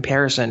make that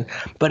comparison,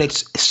 but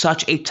it's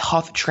such a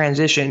tough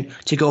transition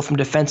to go from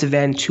defensive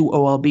end to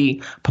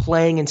OLB,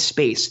 playing in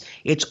space.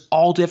 It's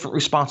all different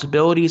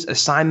responsibilities,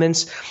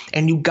 assignments,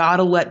 and you got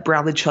to let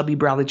Bradley Chubb be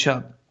Bradley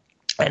Chubb.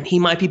 And he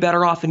might be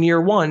better off in year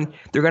one.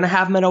 They're going to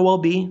have him at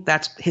OLB.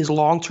 That's his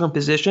long-term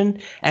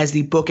position as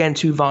the bookend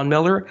to Von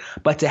Miller.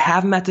 But to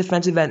have him at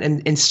defensive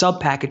end in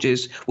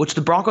sub-packages, which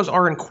the Broncos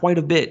are in quite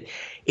a bit,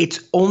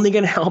 it's only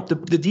going to help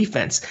the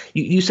defense.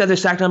 You said their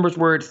sack numbers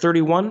were at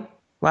 31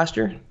 last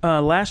year?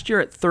 Last year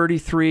at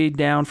 33,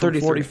 down from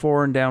 33.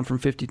 44, and down from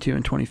 52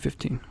 in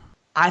 2015.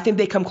 I think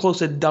they come close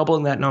to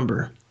doubling that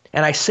number.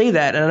 And I say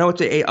that, and I know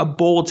it's a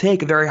bold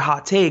take, a very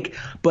hot take,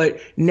 but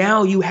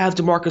now you have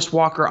DeMarcus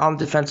Walker on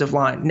the defensive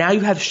line. Now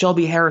you have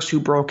Shelby Harris who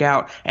broke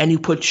out, and you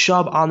put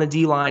Chubb on the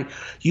D-line.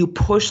 You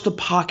push the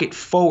pocket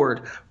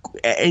forward,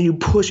 and you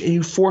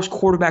force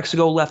quarterbacks to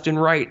go left and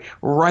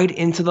right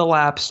into the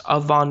laps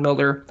of Von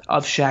Miller,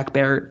 of Shaq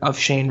Barrett, of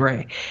Shane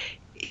Ray.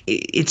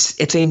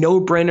 It's a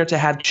no-brainer to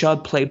have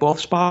Chubb play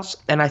both spots,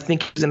 and I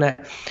think he's going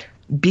to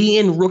be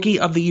in Rookie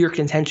of the Year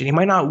contention. He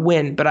might not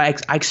win, but I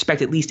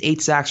expect at least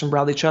 8 sacks from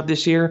Bradley Chubb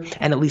this year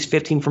and at least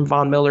 15 from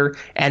Von Miller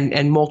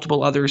and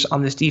multiple others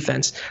on this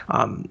defense.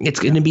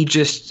 It's going to be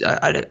just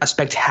a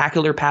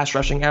spectacular pass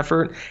rushing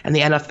effort. And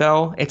the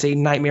NFL, it's a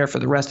nightmare for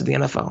the rest of the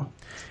NFL.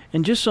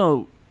 And just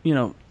so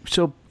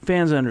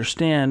fans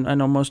understand, I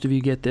know most of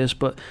you get this,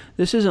 but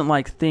this isn't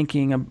like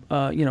thinking,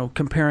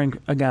 comparing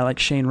a guy like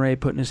Shane Ray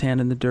putting his hand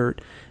in the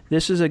dirt.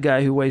 This is a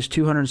guy who weighs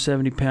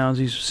 270 pounds.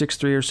 He's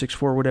 6'3" or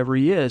 6'4", whatever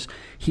he is.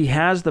 He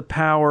has the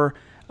power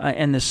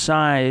and the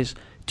size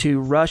to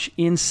rush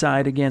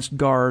inside against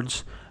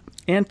guards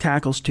and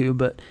tackles too,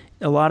 but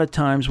a lot of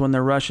times when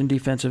they're rushing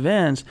defensive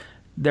ends,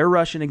 they're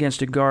rushing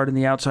against a guard and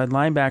the outside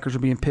linebackers are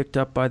being picked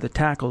up by the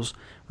tackles,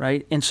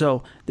 right? And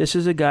so this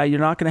is a guy, you're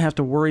not going to have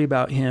to worry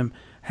about him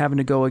having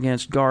to go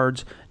against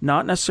guards.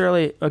 Not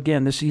necessarily,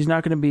 again, he's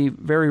not going to be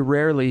very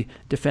rarely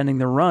defending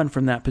the run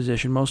from that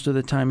position. Most of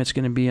the time it's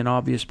going to be in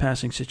obvious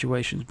passing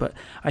situations. But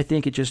I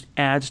think it just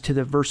adds to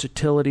the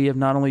versatility of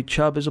not only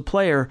Chubb as a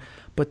player,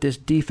 but this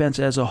defense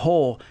as a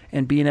whole,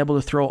 and being able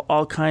to throw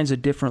all kinds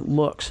of different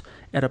looks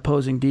at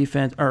opposing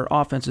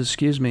offenses,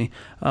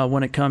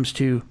 when it comes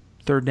to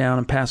third down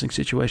and passing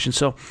situations.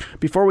 So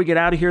before we get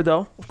out of here,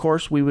 though, of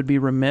course, we would be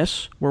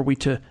remiss were we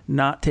to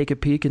not take a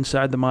peek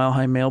inside the Mile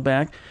High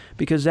mailbag,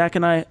 because Zach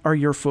and I are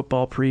your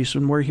football priests,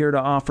 and we're here to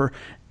offer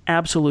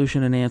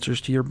absolution and answers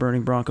to your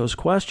burning Broncos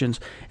questions.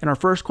 And our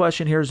first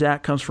question here,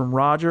 Zach, comes from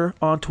Roger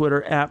on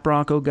Twitter at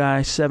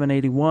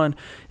BroncoGuy781.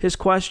 His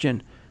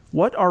question: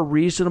 what are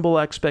reasonable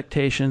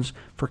expectations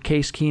for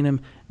Case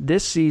Keenum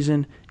this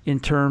season in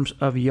terms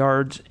of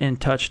yards and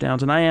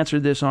touchdowns? And I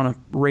answered this on a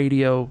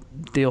radio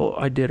deal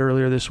I did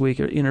earlier this week,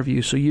 an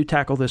interview. So you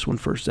tackle this one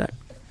first, Zach.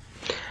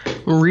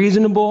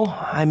 Reasonable.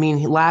 I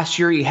mean, last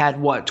year he had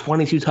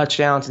 22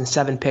 touchdowns and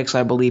 7 picks,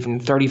 I believe,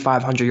 and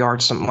 3,500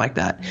 yards, something like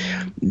that.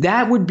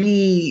 That would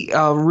be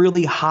a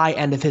really high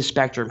end of his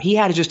spectrum. He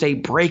had just a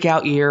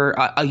breakout year,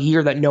 a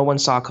year that no one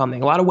saw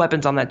coming. A lot of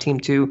weapons on that team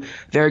too.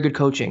 Very good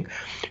coaching.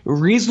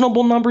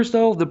 Reasonable numbers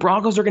though. The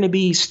Broncos are going to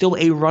be still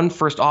a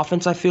run-first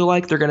offense. I feel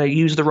like they're going to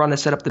use the run to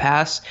set up the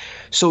pass.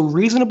 So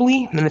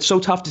reasonably, and it's so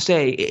tough to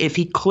say, if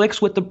he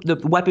clicks with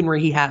the weaponry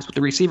he has, with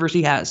the receivers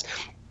he has,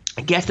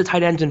 gets the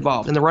tight ends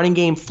involved, and the running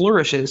game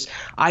flourishes,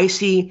 I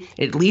see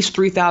at least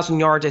 3,000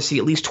 yards. I see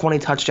at least 20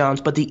 touchdowns,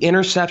 but the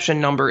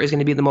interception number is going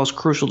to be the most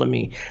crucial to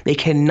me. They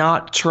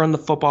cannot turn the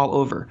football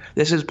over.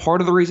 This is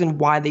part of the reason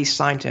why they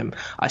signed him.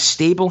 A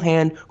stable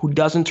hand who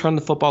doesn't turn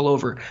the football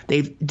over.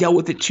 They've dealt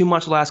with it too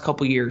much the last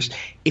couple of years.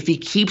 If he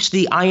keeps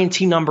the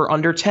INT number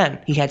under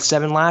 10, he had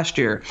 7 last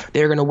year,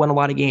 they're going to win a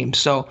lot of games.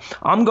 So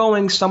I'm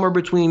going somewhere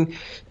between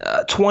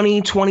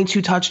 20,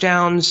 22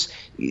 touchdowns,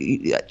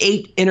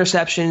 8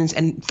 interceptions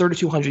and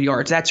 3,200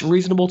 yards. That's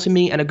reasonable to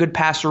me, and a good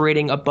passer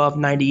rating above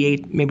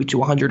 98, maybe to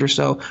 100 or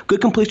so.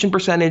 Good completion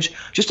percentage.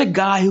 Just a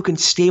guy who can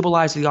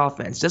stabilize the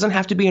offense. Doesn't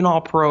have to be an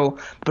all-pro,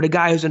 but a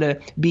guy who's going to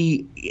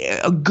be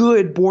a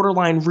good,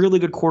 borderline, really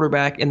good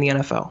quarterback in the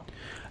NFL.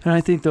 And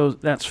I think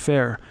that's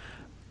fair.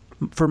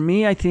 For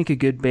me, I think a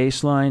good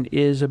baseline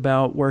is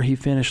about where he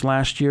finished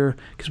last year,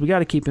 because we got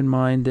to keep in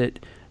mind that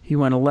he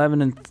went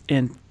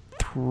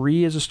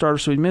 11-3 as a starter,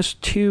 so he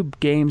missed 2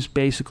 games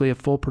basically of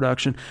full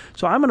production.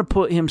 So I'm going to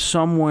put him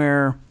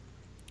somewhere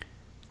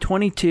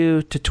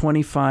 22 to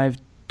 25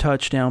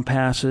 touchdown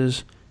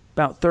passes,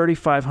 about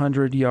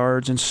 3,500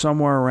 yards, and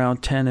somewhere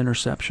around 10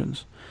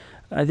 interceptions.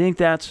 I think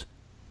that's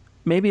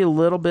maybe a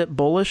little bit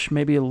bullish,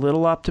 maybe a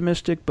little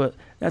optimistic, but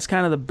that's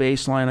kind of the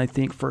baseline, I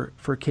think,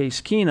 for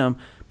Case Keenum,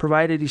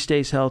 provided he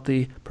stays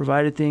healthy,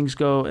 provided things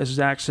go, as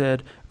Zach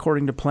said,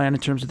 according to plan in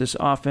terms of this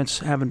offense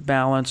having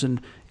balance and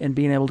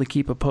being able to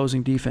keep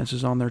opposing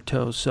defenses on their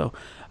toes. So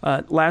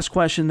last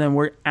question, then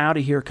we're out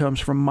of here, comes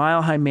from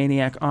Mile High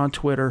Maniac on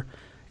Twitter,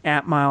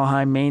 at Mile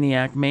High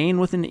Maniac, Maine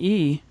with an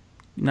E.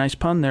 Nice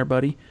pun there,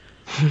 buddy.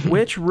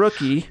 Which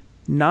rookie,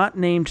 not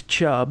named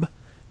Chubb,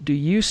 do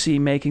you see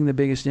making the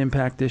biggest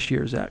impact this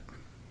year, Zach?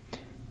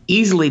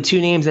 Easily 2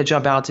 names that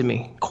jump out to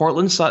me: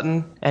 Cortland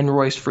Sutton and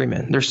Royce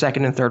Freeman. They're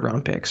 2nd and 3rd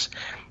round picks.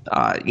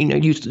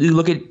 You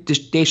look at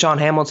Deshaun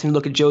Hamilton,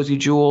 look at Josie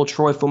Jewell,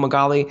 Troy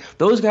Fumagalli.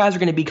 Those guys are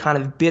going to be kind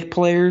of bit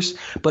players,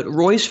 but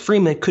Royce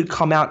Freeman could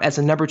come out as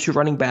a number 2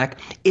 running back,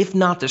 if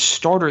not the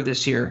starter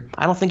this year.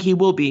 I don't think he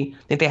will be.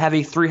 I think they have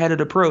a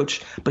 3-headed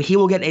approach, but he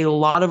will get a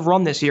lot of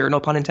run this year, no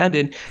pun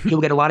intended. He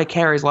will get a lot of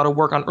carries, a lot of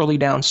work on early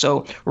downs.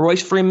 So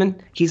Royce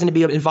Freeman, he's going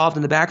to be involved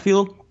in the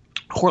backfield.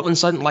 Cortland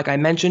Sutton, like I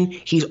mentioned,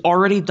 he's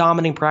already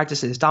dominating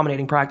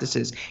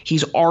practices.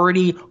 He's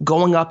already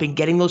going up and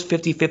getting those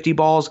 50-50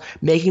 balls,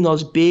 making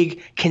those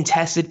big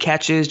contested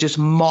catches, just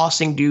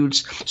mossing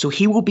dudes. So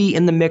he will be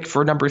in the mix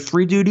for number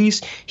 3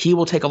 duties. He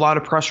will take a lot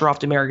of pressure off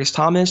Demaryius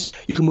Thomas.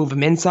 You can move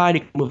him inside,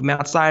 you can move him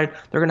outside.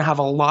 They're going to have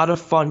a lot of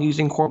fun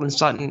using Cortland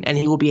Sutton, and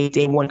he will be a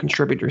day 1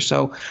 contributor.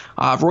 So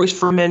Royce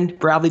Freeman,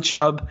 Bradley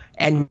Chubb,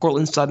 and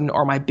Cortland Sutton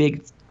are my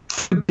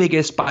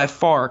biggest by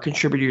far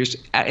contributors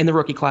in the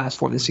rookie class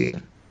for this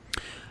season.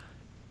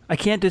 I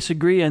can't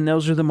disagree, and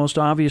those are the most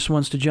obvious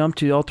ones to jump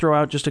to. I'll throw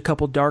out just a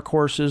couple dark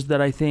horses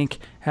that I think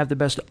have the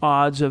best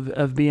odds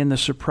of being the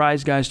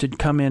surprise guys to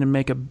come in and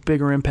make a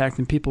bigger impact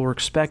than people were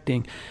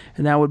expecting.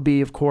 And that would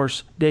be, of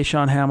course,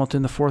 Deshaun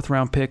Hamilton, the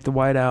 4th-round pick, the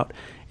wideout,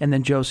 and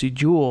then Josie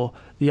Jewell,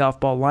 the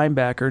off-ball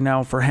linebacker.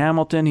 Now, for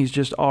Hamilton, he's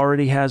just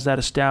already has that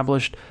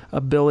established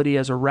ability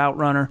as a route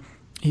runner.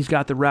 He's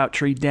got the route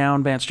tree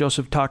down. Vance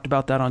Joseph talked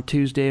about that on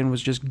Tuesday and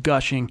was just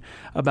gushing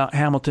about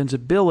Hamilton's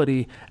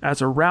ability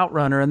as a route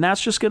runner. And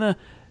that's just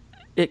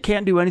it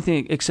can't do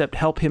anything except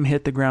help him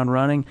hit the ground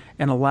running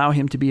and allow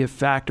him to be a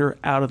factor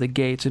out of the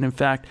gates. And in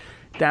fact,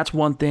 that's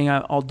one thing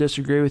I'll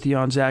disagree with you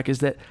on, Zach, is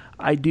that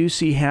I do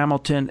see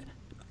Hamilton,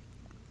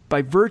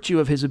 by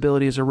virtue of his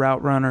ability as a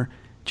route runner,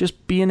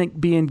 just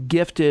being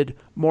gifted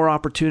more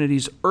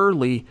opportunities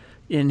early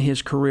in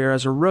his career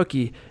as a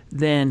rookie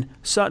than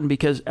Sutton,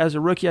 because as a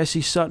rookie I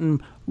see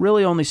Sutton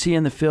really only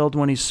seeing the field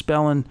when he's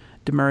spelling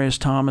Demaryius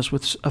Thomas,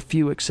 with a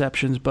few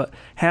exceptions. But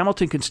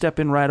Hamilton can step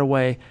in right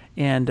away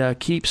and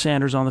keep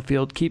Sanders on the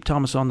field, keep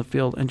Thomas on the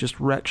field, and just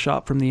wreck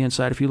shop from the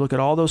inside. If you look at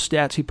all those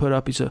stats he put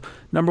up, he's a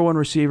number 1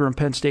 receiver in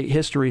Penn State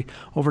history.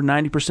 Over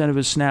 90% of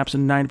his snaps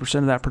and 90%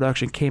 of that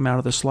production came out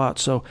of the slot.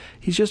 So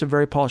he's just a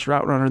very polished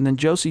route runner. And then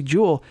Josie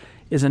Jewell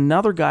is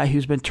another guy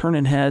who's been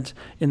turning heads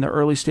in the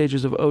early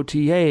stages of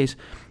OTAs.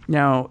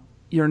 Now,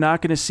 you're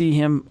not going to see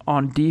him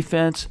on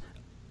defense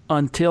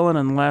until and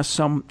unless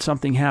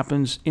something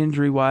happens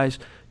injury-wise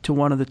to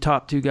one of the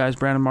top 2 guys,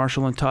 Brandon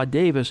Marshall and Todd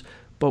Davis.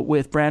 But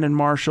with Brandon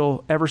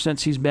Marshall, ever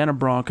since he's been a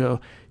Bronco,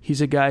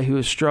 he's a guy who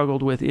has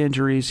struggled with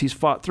injuries. He's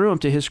fought through them,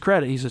 to his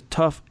credit. He's a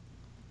tough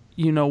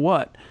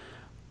you-know-what.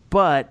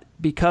 But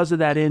because of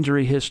that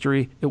injury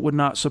history, it would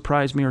not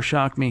surprise me or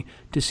shock me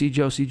to see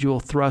Josie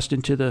Jewell thrust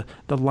into the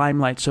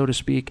limelight, so to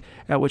speak,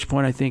 at which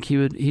point I think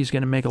he's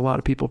going to make a lot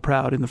of people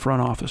proud in the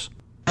front office.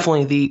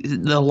 Definitely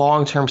the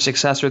long-term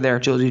successor there,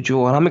 Josie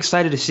Jewell, and I'm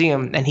excited to see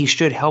him, and he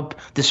should help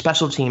the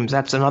special teams.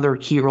 That's another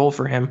key role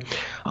for him.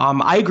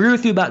 I agree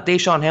with you about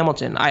Deshaun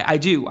Hamilton. I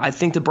do. I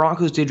think the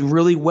Broncos did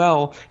really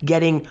well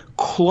getting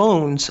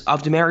clones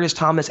of Demaryius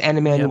Thomas and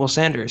Emmanuel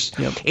Sanders.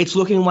 Yep. It's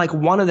looking like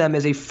one of them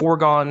is a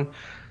foregone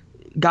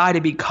guy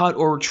to be cut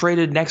or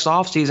traded next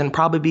offseason,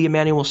 probably be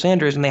Emmanuel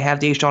Sanders, and they have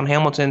Deshaun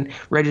Hamilton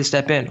ready to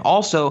step in.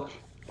 Also,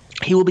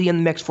 he will be in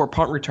the mix for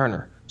punt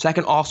returner. So that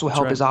can also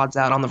help his odds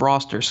out on the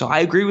roster. So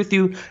I agree with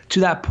you to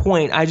that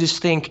point. I just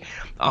think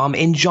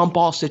in jump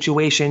ball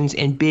situations,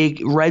 in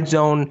big red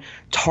zone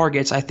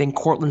targets, I think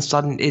Cortland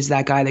Sutton is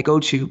that guy to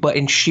go to. But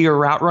in sheer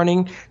route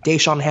running,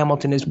 Deshaun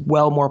Hamilton is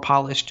well more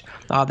polished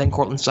than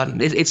Cortland Sutton.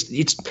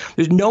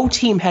 There's no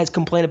team has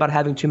complained about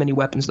having too many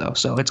weapons, though.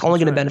 So it's only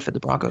going to benefit the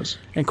Broncos.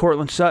 And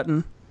Cortland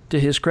Sutton, to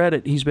his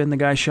credit, he's been the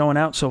guy showing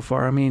out so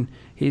far. I mean,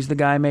 he's the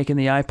guy making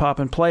the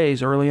eye-popping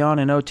plays early on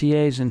in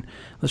OTAs, and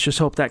let's just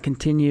hope that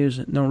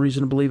continues. No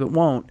reason to believe it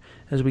won't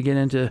as we get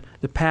into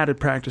the padded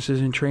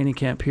practices in training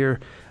camp here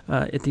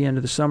at the end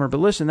of the summer.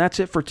 But listen, that's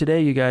it for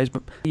today, you guys.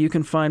 But you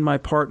can find my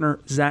partner,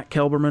 Zach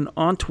Kelberman,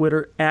 on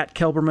Twitter,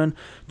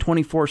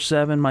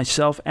 @Kelberman247,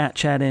 myself,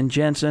 @Chad N.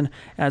 Jensen.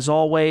 As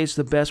always,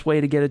 the best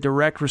way to get a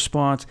direct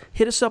response,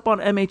 hit us up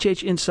on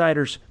MHH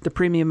Insiders, the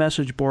premium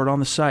message board on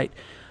the site.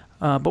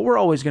 But we're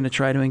always going to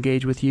try to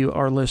engage with you,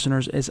 our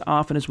listeners, as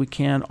often as we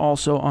can,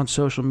 also on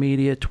social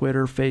media,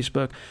 Twitter,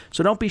 Facebook.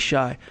 So don't be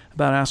shy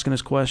about asking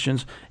us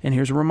questions. And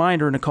here's a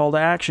reminder and a call to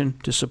action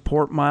to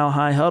support Mile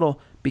High Huddle.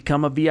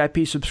 Become a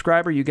VIP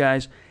subscriber, you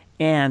guys.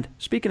 And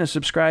speaking of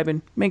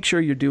subscribing, make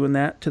sure you're doing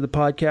that to the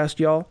podcast,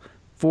 y'all.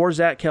 For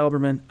Zach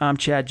Kelberman, I'm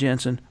Chad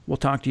Jensen. We'll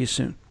talk to you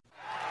soon.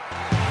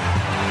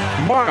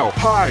 Mile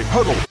High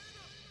Huddle.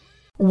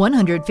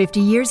 150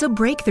 years of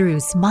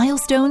breakthroughs,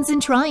 milestones,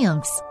 and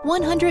triumphs.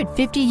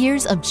 150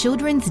 years of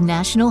Children's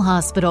National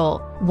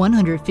Hospital.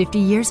 150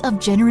 years of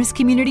generous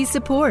community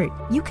support.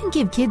 You can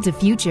give kids a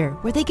future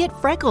where they get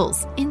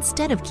freckles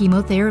instead of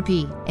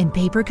chemotherapy and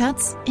paper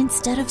cuts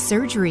instead of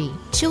surgery.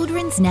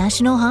 Children's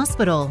National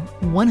Hospital.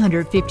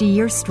 150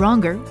 years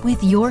stronger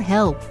with your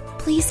help.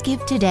 Please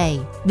give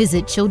today.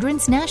 Visit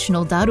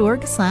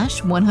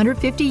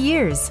childrensnational.org/150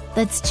 years.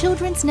 That's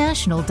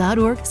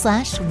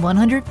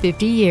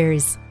childrensnational.org/150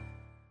 years.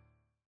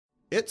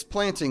 It's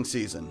planting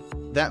season.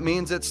 That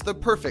means it's the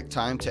perfect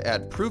time to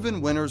add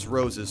Proven Winners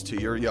roses to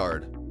your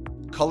yard.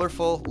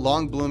 Colorful,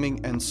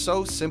 long-blooming, and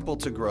so simple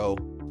to grow,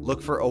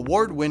 look for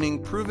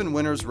award-winning Proven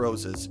Winners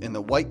roses in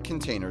the white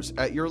containers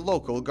at your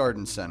local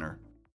garden center.